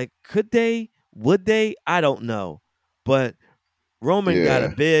could they? Would they? I don't know, but Roman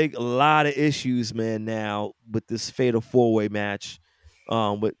got Yeah. a lot of issues, man, now with this fatal 4-way match,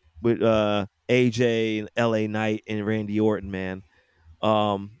 with AJ and LA Knight and Randy Orton, man.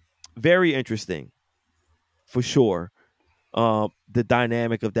 Um, Very interesting for sure. The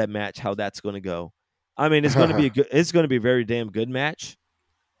dynamic of that match, how that's going to go. I mean, it's going to be a very damn good match,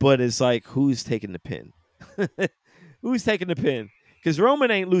 but it's like, who's taking the pin? Who's taking the pin? Because Roman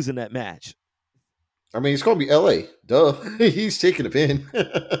ain't losing that match. I mean, it's gonna be LA. Duh. He's taking the pin.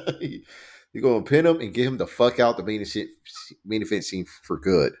 You're gonna pin him and get him the fuck out the main event scene for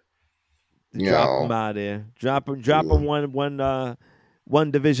good. To You drop him know. out there, drop him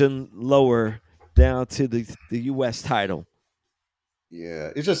one division lower down to the U.S. title. Yeah.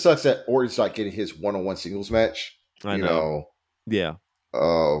 It just sucks that Orton's not getting his one-on-one singles match. I You know. know. Yeah.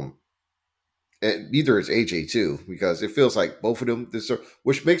 Um and neither is AJ too, because it feels like both of them deserve,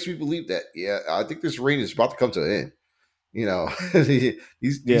 which makes me believe that, yeah, I think this reign is about to come to an end. You know,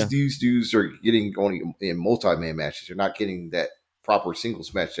 Yeah. these dudes are getting only in multi-man matches. They're not getting that proper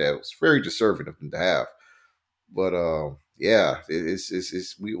singles match that was very deserving of them to have. But yeah,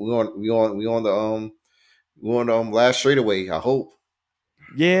 it's we on the last straightaway. I hope.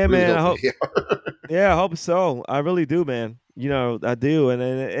 Yeah, Really man. hope they are. Yeah, I hope so. I really do, man. I do, and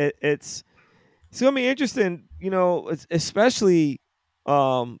it's gonna be interesting. Especially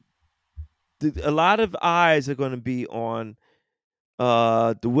um, a lot of eyes are going to be on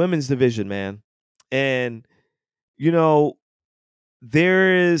the women's division, man, and you know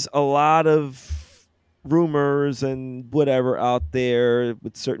there is a lot of rumors and whatever out there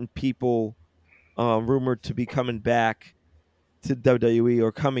with certain people rumored to be coming back to WWE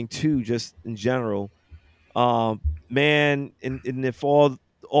or coming to just in general. Man, and if all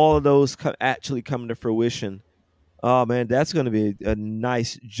of those actually come to fruition, oh man, that's going to be a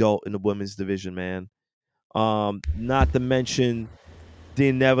nice jolt in the women's division, man. Not to mention the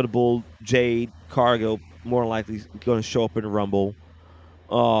inevitable Jade Cargill more likely going to show up in the Rumble.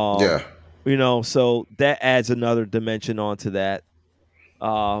 Yeah, So that adds another dimension onto that.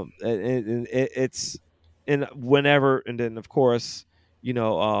 It's and whenever, and then of course,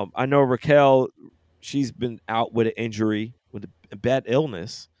 I know Raquel, she's been out with an injury, with a bad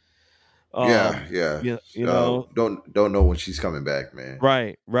illness. yeah, yeah. You know, Don't know when she's coming back, man.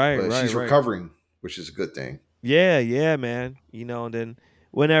 right, right, But right, she's right. recovering, which is a good thing. Yeah, yeah, man. And then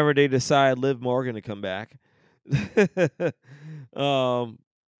whenever they decide Liv Morgan to come back, um,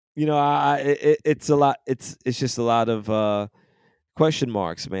 it's a lot. It's just a lot of question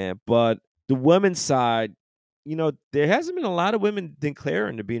marks, man. But the women's side, there hasn't been a lot of women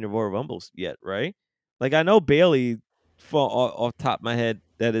declaring to be in the Royal Rumbles yet, right? Like I know Bailey, off top of my head,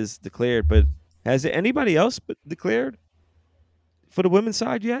 that is declared, but has there anybody else declared for the women's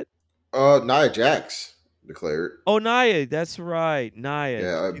side yet? Nia Jax declared. Oh, Nia, that's right, Nia.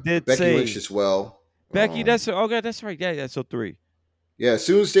 Yeah, She did Becky Lynch say as well. Becky. Okay. That's right. Yeah, yeah. So three. Yeah, as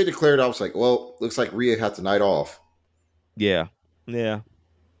soon as they declared, I was like, well, looks like Rhea had the night off. Yeah, yeah,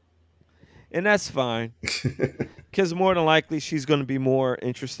 and that's fine because more than likely she's going to be more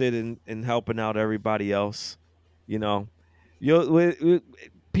interested in helping out everybody else. You know,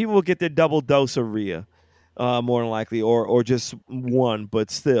 People will get their double dose of Rhea, more than likely, or just one,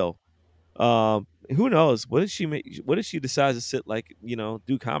 but still. Who knows? What if she what if she decides to sit like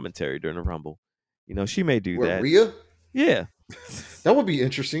do commentary during the Rumble? She may do What, that. Rhea? Yeah. That would be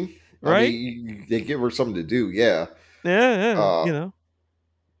interesting. I Right? mean, they give her something to do, yeah. Yeah. Uh,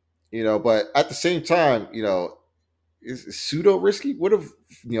 but at the same time, is pseudo risky. What if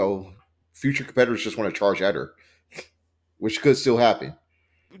future competitors just want to charge at her, which could still happen.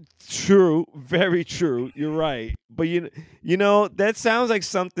 True, very true. You're right, but that sounds like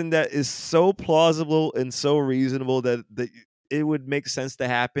something that is so plausible and so reasonable that it would make sense to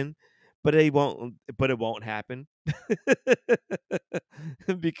happen, but it won't. But it won't happen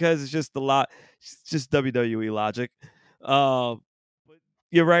because it's just a lot. It's just WWE logic. But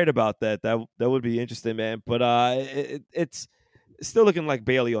you're right about that. That would be interesting, man. But it's still looking like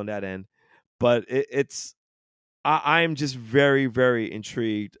Bailey on that end. But it's I'm just very, very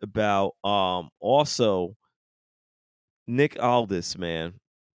intrigued about also Nick Aldis, man.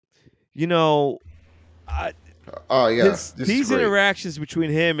 I, Oh yeah, this is these great. interactions between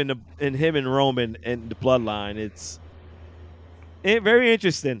him and Roman and the Bloodline, it's very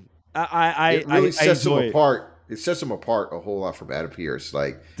interesting. It really I sets him enjoy it. apart. It sets him apart a whole lot from Adam Pearce.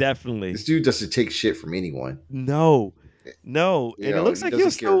 Like, Definitely, this dude doesn't take shit from anyone. no, and it looks like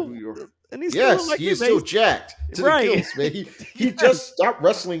he'll care who still. you're. And he's Yes, still like he is still jacked to right. the gills, man. He Yes. just stopped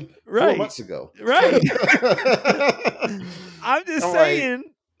wrestling 4 months ago. Right. I'm just saying.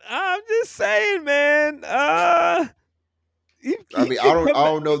 I'm just saying, man. I mean, I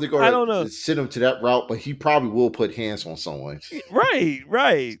don't know if they're going to send him to that route, but he probably will put hands on someone. Right.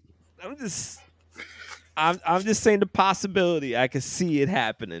 I'm just saying the possibility. I can see it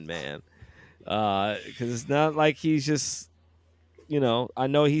happening, man. Because it's not like he's just. I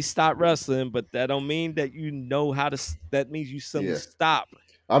know he stopped wrestling, but that don't mean that how to. That means you suddenly stop.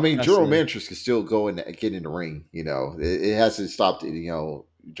 I mean, general managers can still go and get in the ring. It hasn't stopped.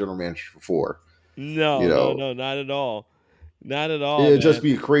 General manager before. No, not at all. Not at all. It'd just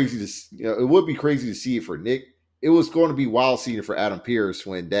be crazy to. It would be crazy to see it for Nick. It was going to be wild seeing it for Adam Pearce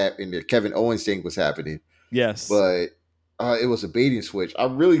when that and the Kevin Owens thing was happening. Yes, but it was a baiting switch. I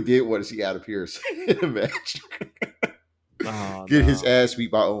really did want to see Adam Pearce in a match. Get his ass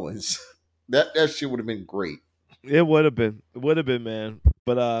beat by Owens. That shit would have been great. It would have been. It would have been, man.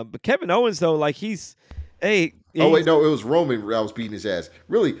 But Kevin Owens though, like oh wait, no, it was Roman that was beating his ass.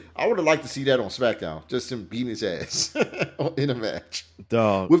 Really, I would have liked to see that on SmackDown. Just him beating his ass in a match,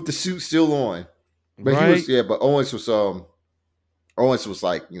 dog, with the suit still on. But right? he was but Owens was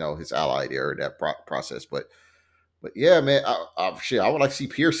like his ally there in that process. But yeah, man, I would like to see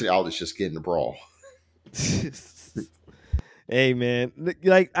Pearce and Aldis just get in the brawl. Hey man,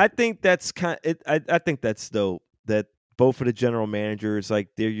 like I think that's I think that's dope that both of the general managers, like,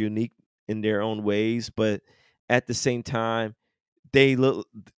 they're unique in their own ways, but at the same time they look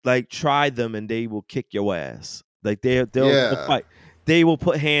like try them and they will kick your ass. Like they'll fight. They will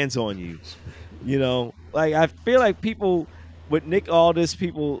put hands on you. Like I feel like people with Nick Aldis,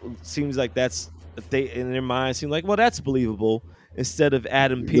 people seems like that's they in their mind seem like, well, that's believable instead of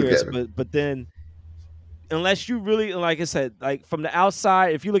Adam Pearce, but then. Unless you really, like I said, like from the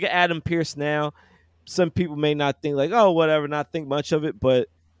outside, if you look at Adam Pearce now, some people may not think like, oh, whatever, not think much of it. But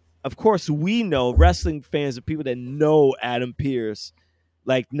of course, we know wrestling fans and people that know Adam Pearce,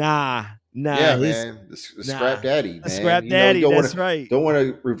 like, nah. Yeah, man, the scrap daddy, man. Scrap daddy, that's right. Don't want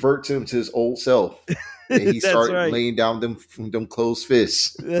to revert to him to his old self. And he started laying down them closed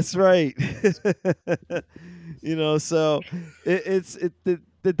fists. That's right. So it's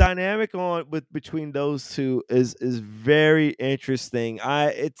the dynamic between those two is very interesting.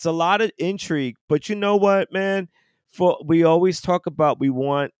 It's a lot of intrigue, but you know what, man? We always talk about we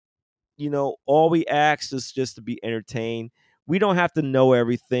want, all we ask is just to be entertained. We don't have to know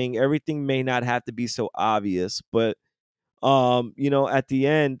everything. Everything may not have to be so obvious, but at the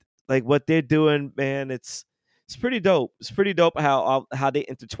end, like what they're doing, man, it's pretty dope. It's pretty dope how they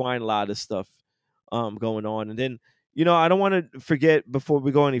intertwine a lot of stuff going on. And then, I don't want to forget before we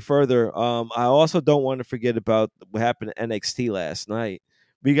go any further. I also don't want to forget about what happened at NXT last night.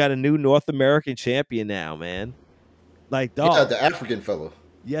 We got a new North American champion now, man. Like, dog. Yeah, the African fellow.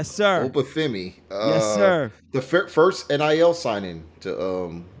 Yes, sir. Obafemi. Yes, sir. The first NIL signing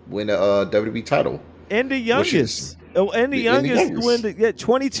to win a WWE title. And the youngest. And the youngest to win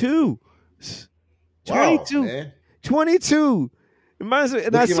 22. 22. Wow, man. 22. Reminds me,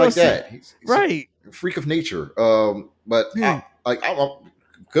 looking like that. He's right. A freak of nature. But I'm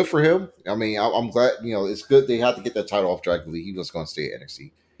good for him. I mean, I'm glad. It's good they had to get that title off Dragon Lee. He was going to stay at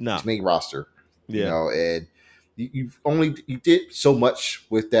NXT. No, main roster. And you did so much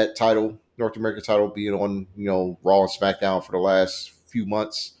with that title, North American title, being on Raw and SmackDown for the last few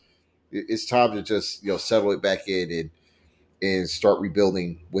months. It's time to just settle it back in and start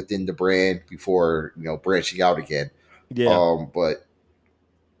rebuilding within the brand before branching out again. Yeah. But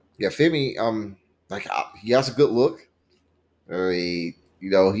yeah, Femi, like he has a good look. He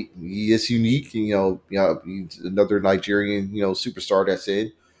is unique. And, he's another Nigerian superstar that's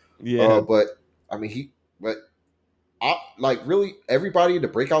in. Yeah. But I mean but like really everybody in the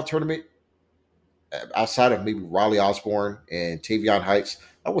breakout tournament outside of maybe Riley Osborne and Tavion Heights,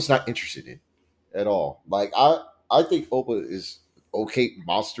 I was not interested in at all. Like I think Opa is okay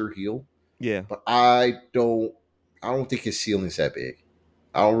monster heel, Yeah. but I don't think his ceiling's that big.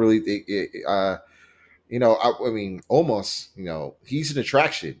 I don't really think it. I mean, almost. He's an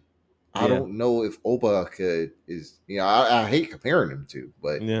attraction. I Yeah. don't know if Oba could is. I hate comparing him to,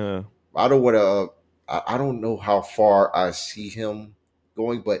 but Yeah. I don't want to. I don't know how far I see him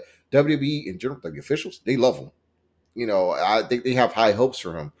going, but WWE in general, like the officials, they love him. I think they have high hopes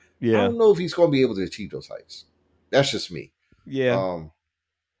for him. I Yeah. don't know if he's going to be able to achieve those heights. That's just me. Yeah. Um,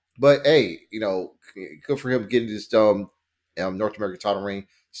 but hey, good for him getting this North American title reign.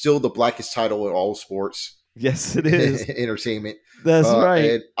 Still the blackest title in all sports Yes, it is. entertainment. That's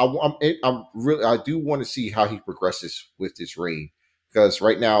right. And I'm really I do want to see how he progresses with this reign because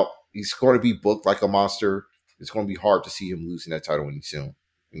right now he's going to be booked like a monster. It's going to be hard to see him losing that title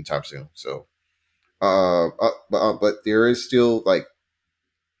anytime soon. So, but there is still like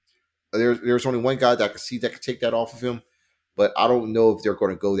there's only one guy that I can see that could take that off of him, but I don't know if they're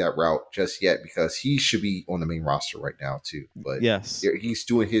going to go that route just yet because he should be on the main roster right now too. But Yes. he's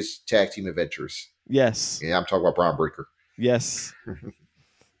doing his tag team adventures. Yes. Yeah, I'm talking about Braun Breaker. Yes.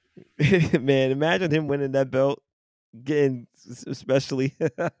 Man, imagine him winning that belt. Getting especially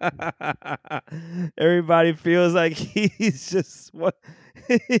everybody feels like he's just what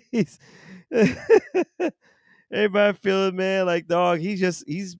he's everybody feeling, man, like dog,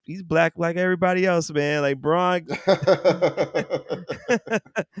 he's black like everybody else, man. Like Braun.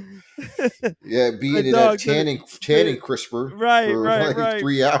 Yeah, being Like in that dog, tanning crisper right, for right, like right.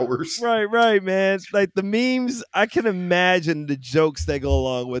 3 hours. Right, man. Like the memes, I can imagine the jokes that go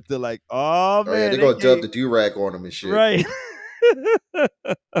along with it. Like, oh Oh yeah, man, they're they gonna dub gave the do rag on him and shit. right.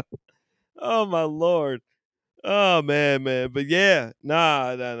 Oh my lord. Oh man. But yeah,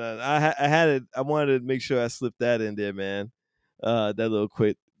 nah. I had it. I wanted to make sure I slipped that in there, man. That little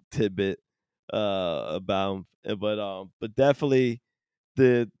quick tidbit about him. But definitely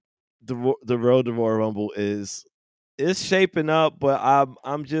the the road to Royal Rumble is shaping up. But I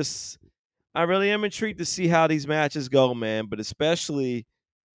really am intrigued to see how these matches go, man. But especially,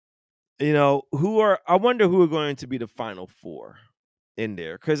 I wonder who are going to be the final four in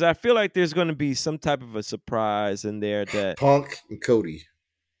there because I feel like there's going to be some type of a surprise in there that Punk and Cody,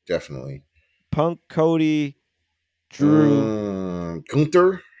 definitely. Punk, Cody, Drew.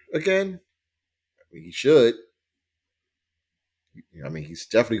 Gunther again. I mean, he should. I mean, he's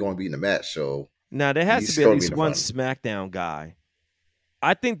definitely going to be in the match, so Now there has to he's be at going to be in least the one final. SmackDown guy.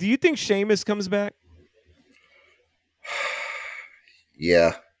 I think. Do you think Sheamus comes back?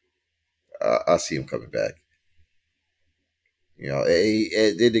 Yeah, I see him coming back.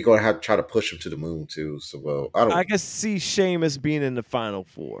 They're going to have to try to push him to the moon too. So, well, I I don't. can see Sheamus being in the final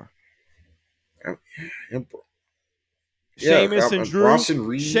four. I, yeah, Sheamus and Drew. Bronson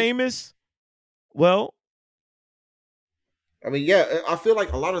Reed. Sheamus. Well, I mean, yeah, I feel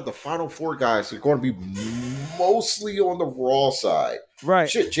like a lot of the final four guys are going to be mostly on the Raw side. right.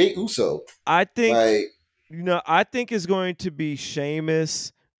 Shit, Jay Uso. I think Like, I think it's going to be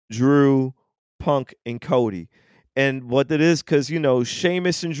Sheamus, Drew, Punk, and Cody. And what it is, because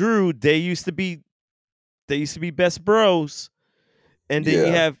Sheamus and Drew, they used to be best bros. And then you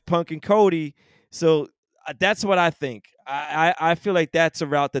yeah, have Punk and Cody. So that's what I think. I feel like that's a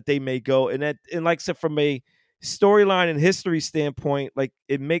route that they may go. And like I said, from a storyline and history standpoint, like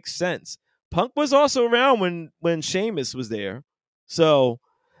it makes sense. Punk was also around when Sheamus was there. So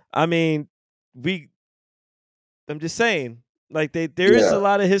I mean, we I'm just saying, like there is a yeah.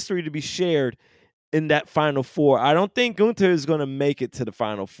 lot of history to be shared in that final four. I don't think Gunther is going to make it to the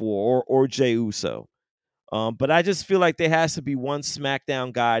final four or Jey Uso. But I just feel like there has to be one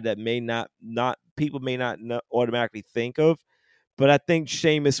SmackDown guy that may not people may not automatically think of. But I think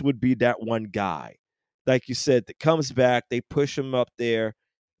Sheamus would be that one guy, like you said, that comes back. They push him up there,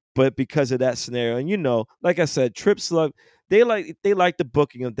 but because of that scenario, and like I said, Trips love they like the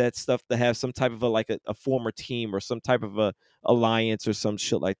booking of that stuff to have some type of a former team or some type of a alliance or some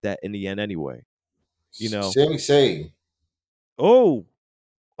shit like that in the end anyway. You know. Sami Zayn. Oh,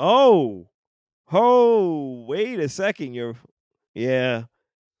 oh. Oh, wait a second. Yeah.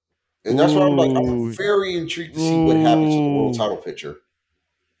 And that's why I'm Ooh. very intrigued to see what happens with the world Ooh. title picture.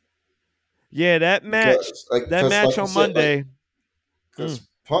 Yeah, Because that match like you on said, Monday. Mm, because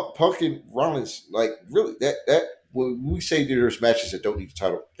Punk and Rollins, really that when we say that there's matches that don't need the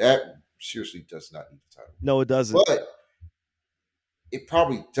title, that seriously does not need the title. no, it doesn't. But it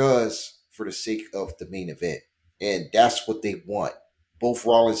probably does for the sake of the main event, and that's what they want. Both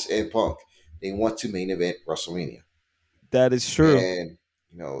Rollins and Punk, they want to main event WrestleMania, That is true. and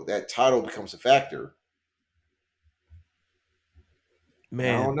that title becomes a factor. And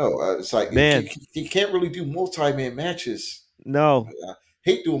I don't Man. know. It's like Man. you can't really do multi-man matches. No. I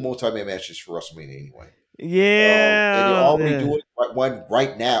hate doing multi-man matches for WrestleMania anyway. And they're Yeah. already doing one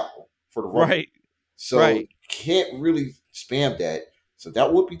right now for the Rumble. Right. So Right. you can't really spam that. So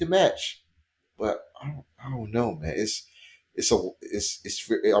that would be the match. But I don't know, man. I'm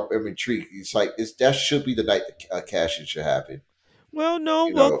intrigued. It's like that should be the night that cash should happen. Well, no.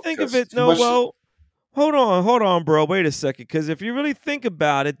 Well, think of Because it. too No. much. Well, hold on, bro. Wait a second. Because if you really think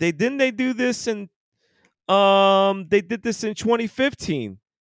about it, they do this in they did this in 2015.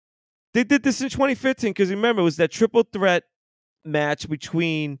 They did this in 2015 because remember it was that triple threat match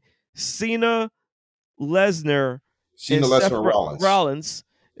between Cena, Lesnar, Cena, and Lesnar, and Rollins. Rollins.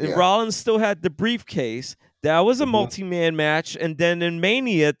 And Yeah. Rollins still had the briefcase. That was a Mm-hmm. multi-man match. And then in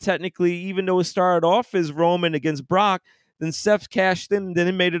Mania, technically, even though it started off as Roman against Brock, then Seth cashed in and then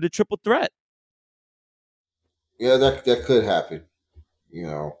it made it a triple threat. Yeah, that could happen. You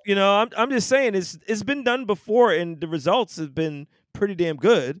know. I'm just saying it's been done before and the results have been pretty damn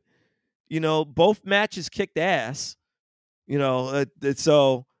good. Both matches kicked ass.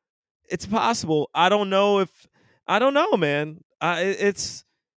 So it's possible. I don't know, man. It's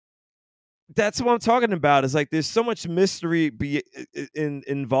that's what I'm talking about. Is like there's so much mystery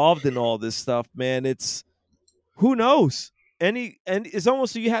involved in all this stuff, man. It's who knows. And it's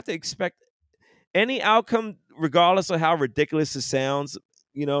almost so you have to expect any outcome, regardless of how ridiculous it sounds.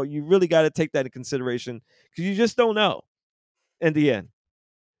 You really got to take that into consideration because you just don't know in the end.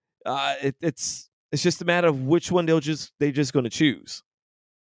 It's just a matter of which one they're just going to choose.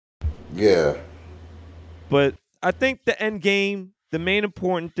 Yeah. But I think the end game, the main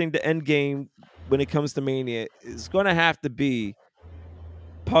important thing, the end game when it comes to Mania is going to have to be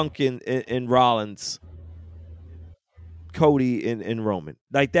Punk and Rollins, Cody and Roman.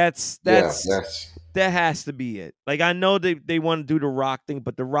 Like that has to be it. Like I know they want to do the Rock thing,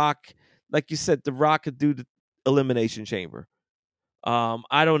 but the Rock, like you said, the Rock could do the Elimination Chamber.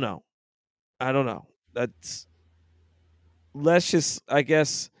 I don't know. Let's just, I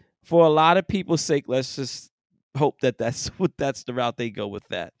guess, for a lot of people's sake, let's just hope that's the route they go with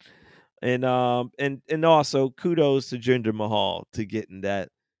that. And also kudos to Jinder Mahal to getting that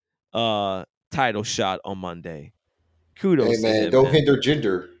title shot on Monday. Hey Kudos to man, him, don't man. hinder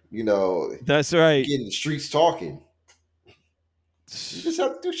gender. That's right. Getting the streets talking. You just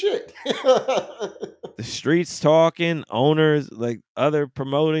have to do shit. The streets talking, owners, like other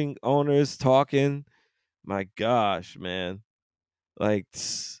promoting owners talking. My gosh, man. Like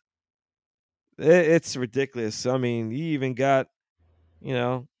it's ridiculous. I mean, you even got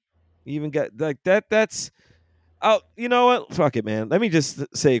like that. That's oh, you know what? Fuck it, man. Let me just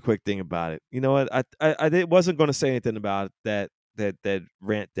say a quick thing about it. You know what? I wasn't going to say anything about that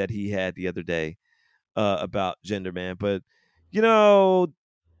rant that he had the other day about gender, man. But you know,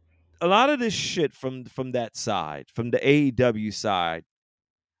 a lot of this shit from that side, from the AEW side,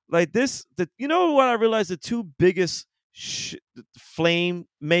 like you know what I realized? The two biggest flame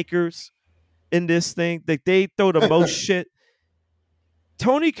makers in this thing, like they throw the most shit.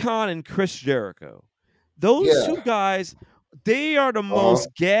 Tony Khan and Chris Jericho. Those Yeah. two guys, they are the Uh-huh. most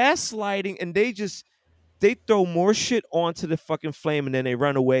gaslighting, and they throw more shit onto the fucking flame, and then they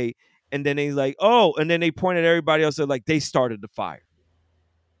run away, and then they like, oh, and then they point at everybody else. They're like, they started the fire.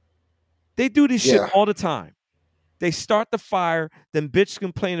 They do this shit Yeah. all the time. They start the fire, then bitch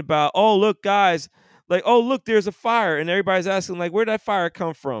complain about, oh look, guys, like, oh look, there's a fire, and everybody's asking like, where'd that fire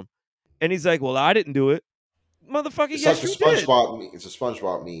come from? And he's like, well, I didn't do it, motherfucker. It's like Yes, the you did. SpongeBob meme. It's a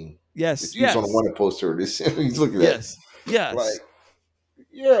SpongeBob meme. Yes, It's used on the yes, one poster. He's looking at that. yes, yes. Like,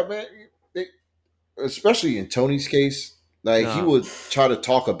 yeah, man. They, especially in Tony's case, like he No, would try to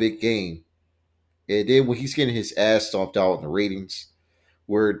talk a big game, and then when he's getting his ass stomped out in the ratings,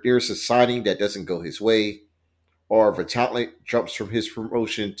 where there's a signing that doesn't go his way, or if a talent jumps from his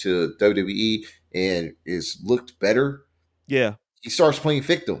promotion to WWE and is looked better, yeah, he starts playing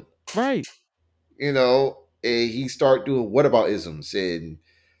victim. right. And he start doing whataboutisms and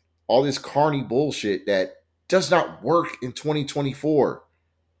all this carny bullshit that does not work in 2024.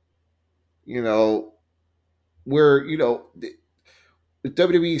 you know, where the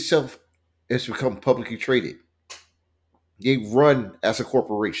WWE itself has become publicly traded. They run as a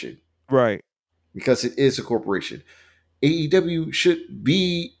corporation Right. because it is a corporation. AEW should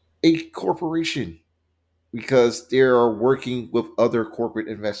be a corporation because they are working with other corporate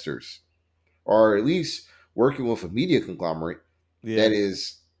investors, or at least working with a media conglomerate Yeah. that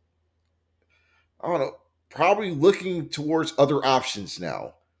is, I don't know, probably looking towards other options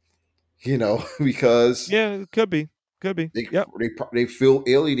now. Because Yeah, it could be. Could be. they Yep. they feel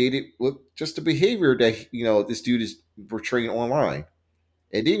alienated with just the behavior that this dude is portraying online.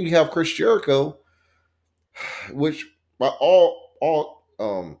 And then you have Chris Jericho, which by all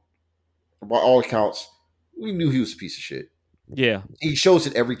accounts, we knew he was a piece of shit. Yeah. He shows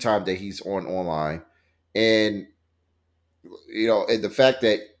it every time that he's online, and and the fact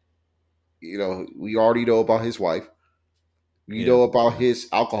that we already know about his wife, we Yeah. know about his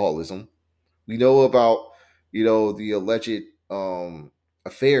alcoholism, we know about the alleged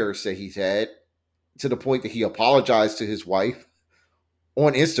affairs that he's had, to the point that he apologized to his wife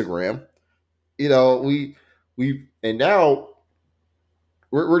on Instagram. We and now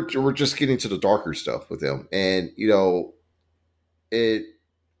we're just getting to the darker stuff with him, and it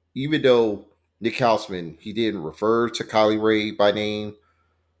even though Nick Houseman, he didn't refer to Kylie Ray by name,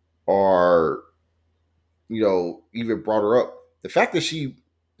 or even brought her up. The fact that she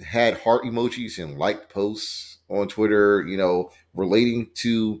had heart emojis and liked posts on Twitter, relating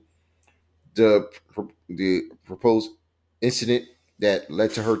to the proposed incident that led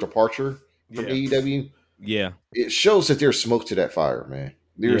to her departure from Yeah. AEW, Yeah. it shows that there's smoke to that fire, man.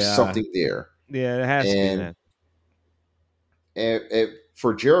 There's Yeah. something there, Yeah, it has to be, and man. and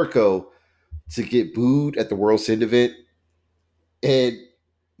for Jericho to get booed at the World's End event and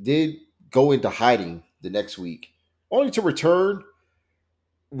then go into hiding the next week, only to return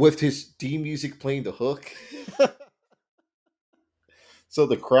with his theme music playing the hook. So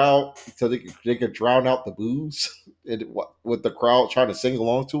the crowd, so they could drown out the boos, and with the crowd trying to sing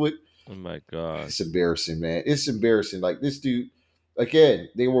along to it. Oh my god. It's embarrassing, man. It's embarrassing. Like, this dude, again,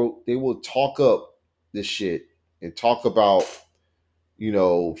 they will talk up this shit and talk about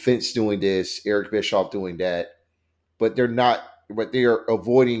Vince doing this, Eric Bischoff doing that, but they're not. But they are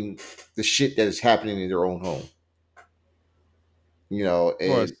avoiding the shit that is happening in their own home. Of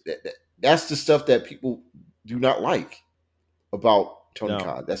course. And that's the stuff that people do not like about Tony No.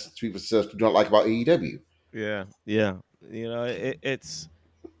 Khan. That's the people stuff do not like about AEW. Yeah. Yeah. It's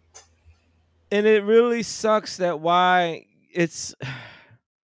and it really sucks that why it's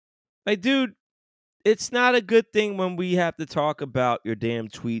like, dude, it's not a good thing when we have to talk about your damn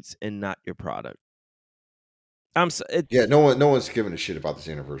tweets and not your product. Yeah, no one's giving a shit about this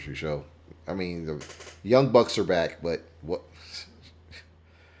anniversary show. I mean, the Young Bucks are back, but what?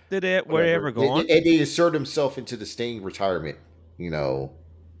 Did it? Were they Whatever. ever gone? They insert himself into the Sting retirement,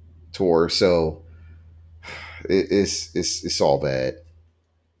 tour. So it's all bad.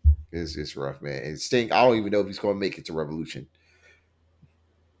 It's rough, man. And Sting, I don't even know if he's going to make it to Revolution.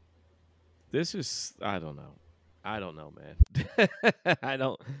 This is, I don't know. I don't know, man. I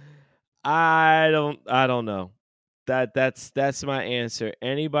don't know. That's my answer.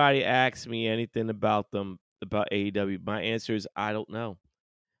 Anybody asks me anything about them, about AEW, my answer is I don't know.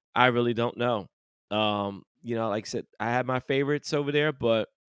 I really don't know. Like I said, I have my favorites over there, but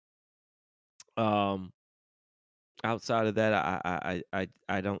um outside of that,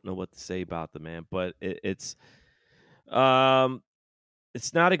 I don't know what to say about them, man. But um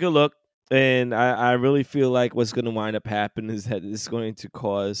it's not a good look. And I really feel like what's going to wind up happening is that it's going to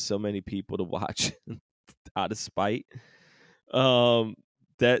cause so many people to watch out of spite. Um,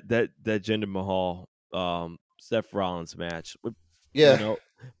 that Jinder Mahal, Seth Rollins match, Yeah.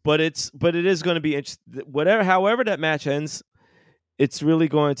 but it is going to be interesting. However that match ends, it's really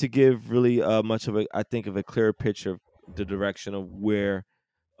going to give really much of a clearer picture of the direction of where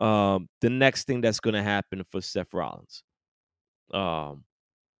the next thing that's going to happen for Seth Rollins.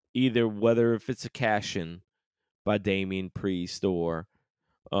 Either whether if it's a cash in by Damian Priest or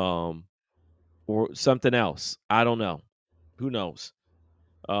something else. I don't know. Who knows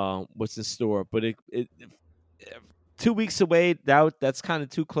what's in store? But it 2 weeks away. That's kind of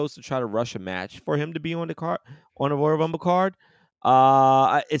too close to try to rush a match for him to be on the card, on a Royal Rumble card.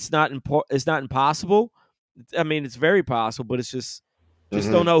 It's not important. It's not impossible. I mean, it's very possible, but it's just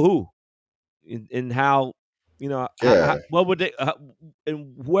don't know who and how. Yeah. What would they?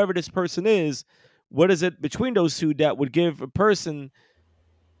 And whoever this person is, what is it between those two that would give a person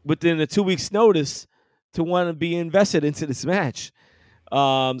within a 2 weeks notice to want to be invested into this match? So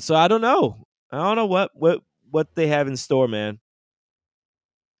I don't know. I don't know what they have in store, man.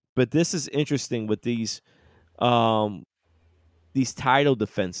 But this is interesting with these title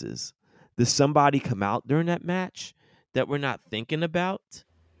defenses. Does somebody come out during that match that we're not thinking about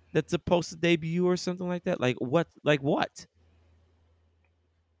that's supposed to debut or something like that? Like what? Like what?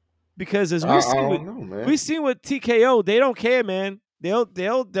 Because as I don't know, we man. seen with TKO, they don't care, man. They'll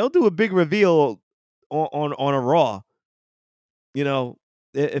do a big reveal on a Raw. You know,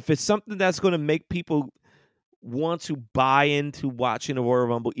 if it's something that's going to make people want to buy into watching the Royal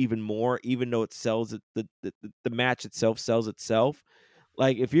Rumble even more, even though it sells it, the match itself sells itself.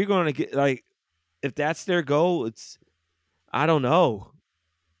 Like if you're going to get like if that's their goal, it's I don't know.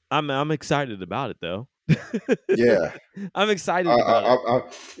 I'm excited about it though. Yeah, I'm I, excited about I, it. I,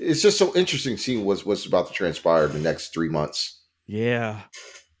 it's just so interesting seeing what's about to transpire in the next 3 months. Yeah,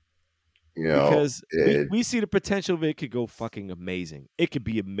 You know, because we see the potential of it could go fucking amazing. It could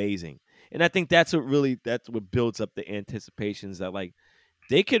be amazing. And I think that's what builds up the anticipations that like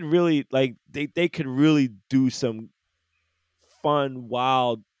they could really like they could really do some fun,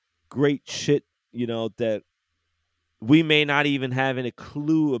 wild, great shit, that we may not even have any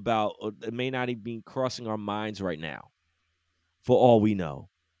clue about, or it may not even be crossing our minds right now, for all we know.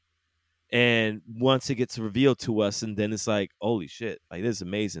 And once it gets revealed to us, and then it's like, holy shit, like this is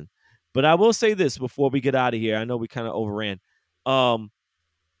amazing. But I will say this before we get out of here. I know we kind of overran.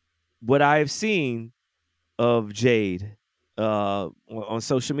 What I have seen of Jade on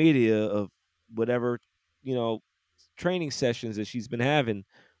social media of whatever, you know, training sessions that she's been having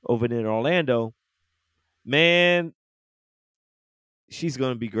over in Orlando, man, she's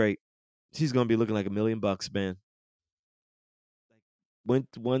gonna be great. She's gonna be looking like $1,000,000, man.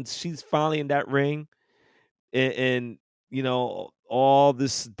 Once she's finally in that ring, and all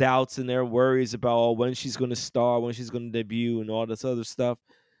this doubts and their worries about when she's gonna start, when she's gonna debut, and all this other stuff.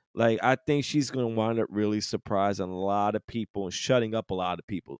 Like I think she's gonna wind up really surprising a lot of people and shutting up a lot of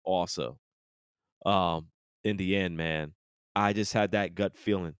people. Also, um, in the end, man, I just had that gut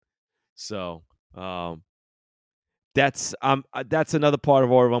feeling. So, that's another part of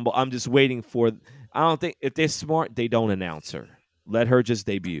Royal Rumble. I'm just waiting for. I don't think if they're smart, they don't announce her. Let her just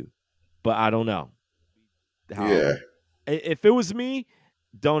debut. But I don't know how. yeah, If it was me,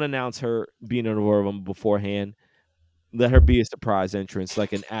 don't announce her being in the Royal Rumble beforehand. Let her be a surprise entrance,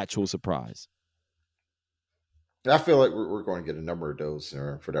 like an actual surprise. I feel like we're going to get a number of those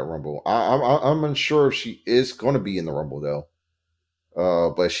for that Rumble. I'm unsure if she is going to be in the Rumble though.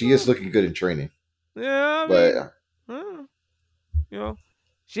 But she is looking good in training. Yeah, I But mean, uh, you know,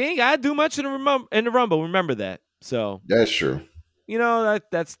 she ain't got to do much in the Rumble. Remember that. So that's true.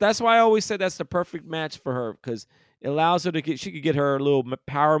 that's why I always said that's the perfect match for her because it allows her to she could get her little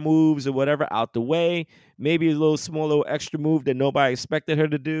power moves or whatever out the way. Maybe a little extra move that nobody expected her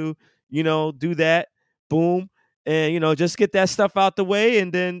to do. Do that. Boom. And just get that stuff out the way,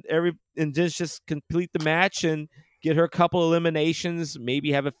 and then just complete the match and get her a couple eliminations.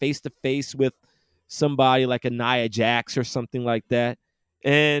 Maybe have a face to face with somebody like a Nia Jax or something like that,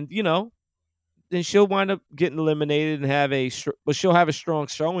 and then she'll wind up getting eliminated and but she'll have a strong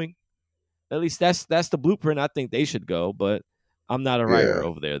showing. At least that's the blueprint I think they should go. But I'm not a writer Yeah.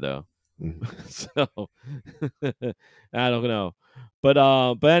 over there though, Mhm. so I don't know. But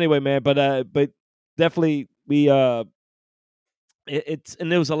anyway, man. But definitely it's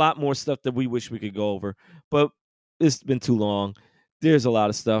and there was a lot more stuff that we wish we could go over, but it's been too long. There's a lot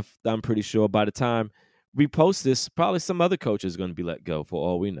of stuff that I'm pretty sure by the time we post this, probably some other coach is going to be let go for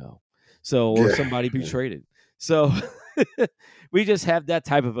all we know. So, or Yeah. somebody be traded. So we just have that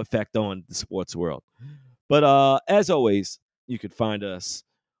type of effect on the sports world. But as always, you can find us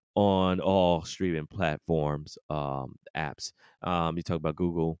on all streaming platforms, apps. You talk about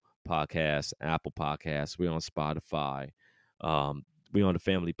Google Podcasts, Apple Podcasts. We're on Spotify. We're on the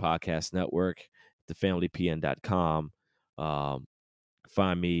Family Podcast Network, thefamilypn.com.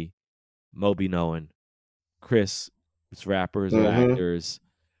 Find me, Moby Knowing, Chris, it's rappers or Mm-hmm. actors,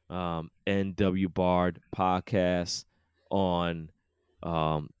 NW Bard podcast on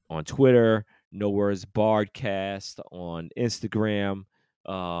Twitter, No Words Bardcast on Instagram.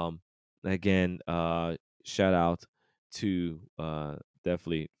 Um, again, shout out to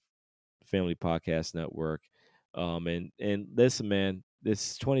definitely Family Podcast Network. And listen, man,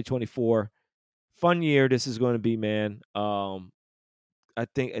 this 2024 fun year. This is going to be, man. I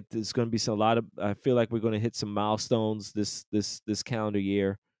think there's going to be a lot of. I feel like we're going to hit some milestones this calendar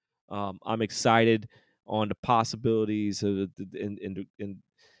year. I'm excited on the possibilities of and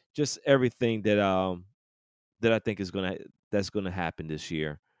just everything that I think that's gonna happen this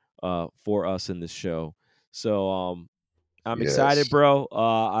year for us in this show. So I'm excited, Yes. bro.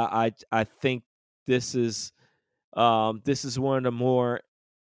 I think this is one of the more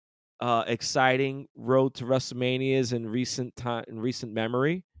exciting road to WrestleManias in recent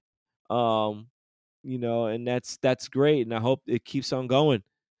memory. And that's great, and I hope it keeps on going.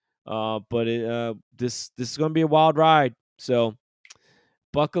 But this is going to be a wild ride. So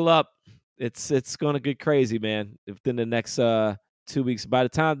buckle up. It's going to get crazy, man. Within the next 2 weeks, by the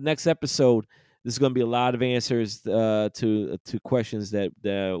time the next episode, there's going to be a lot of answers to questions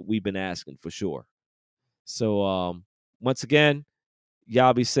that we've been asking for sure. So once again,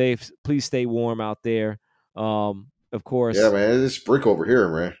 y'all be safe. Please stay warm out there. Of course. Yeah, man, it's brick over here,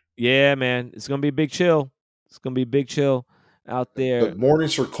 man. Yeah, man. It's gonna be a big chill. It's gonna be a big chill out there. The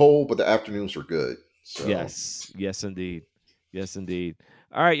mornings are cold, but the afternoons are good. So. Yes, indeed. Yes, indeed.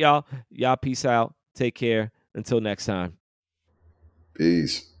 All right, y'all. Y'all peace out. Take care. Until next time.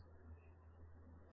 Peace.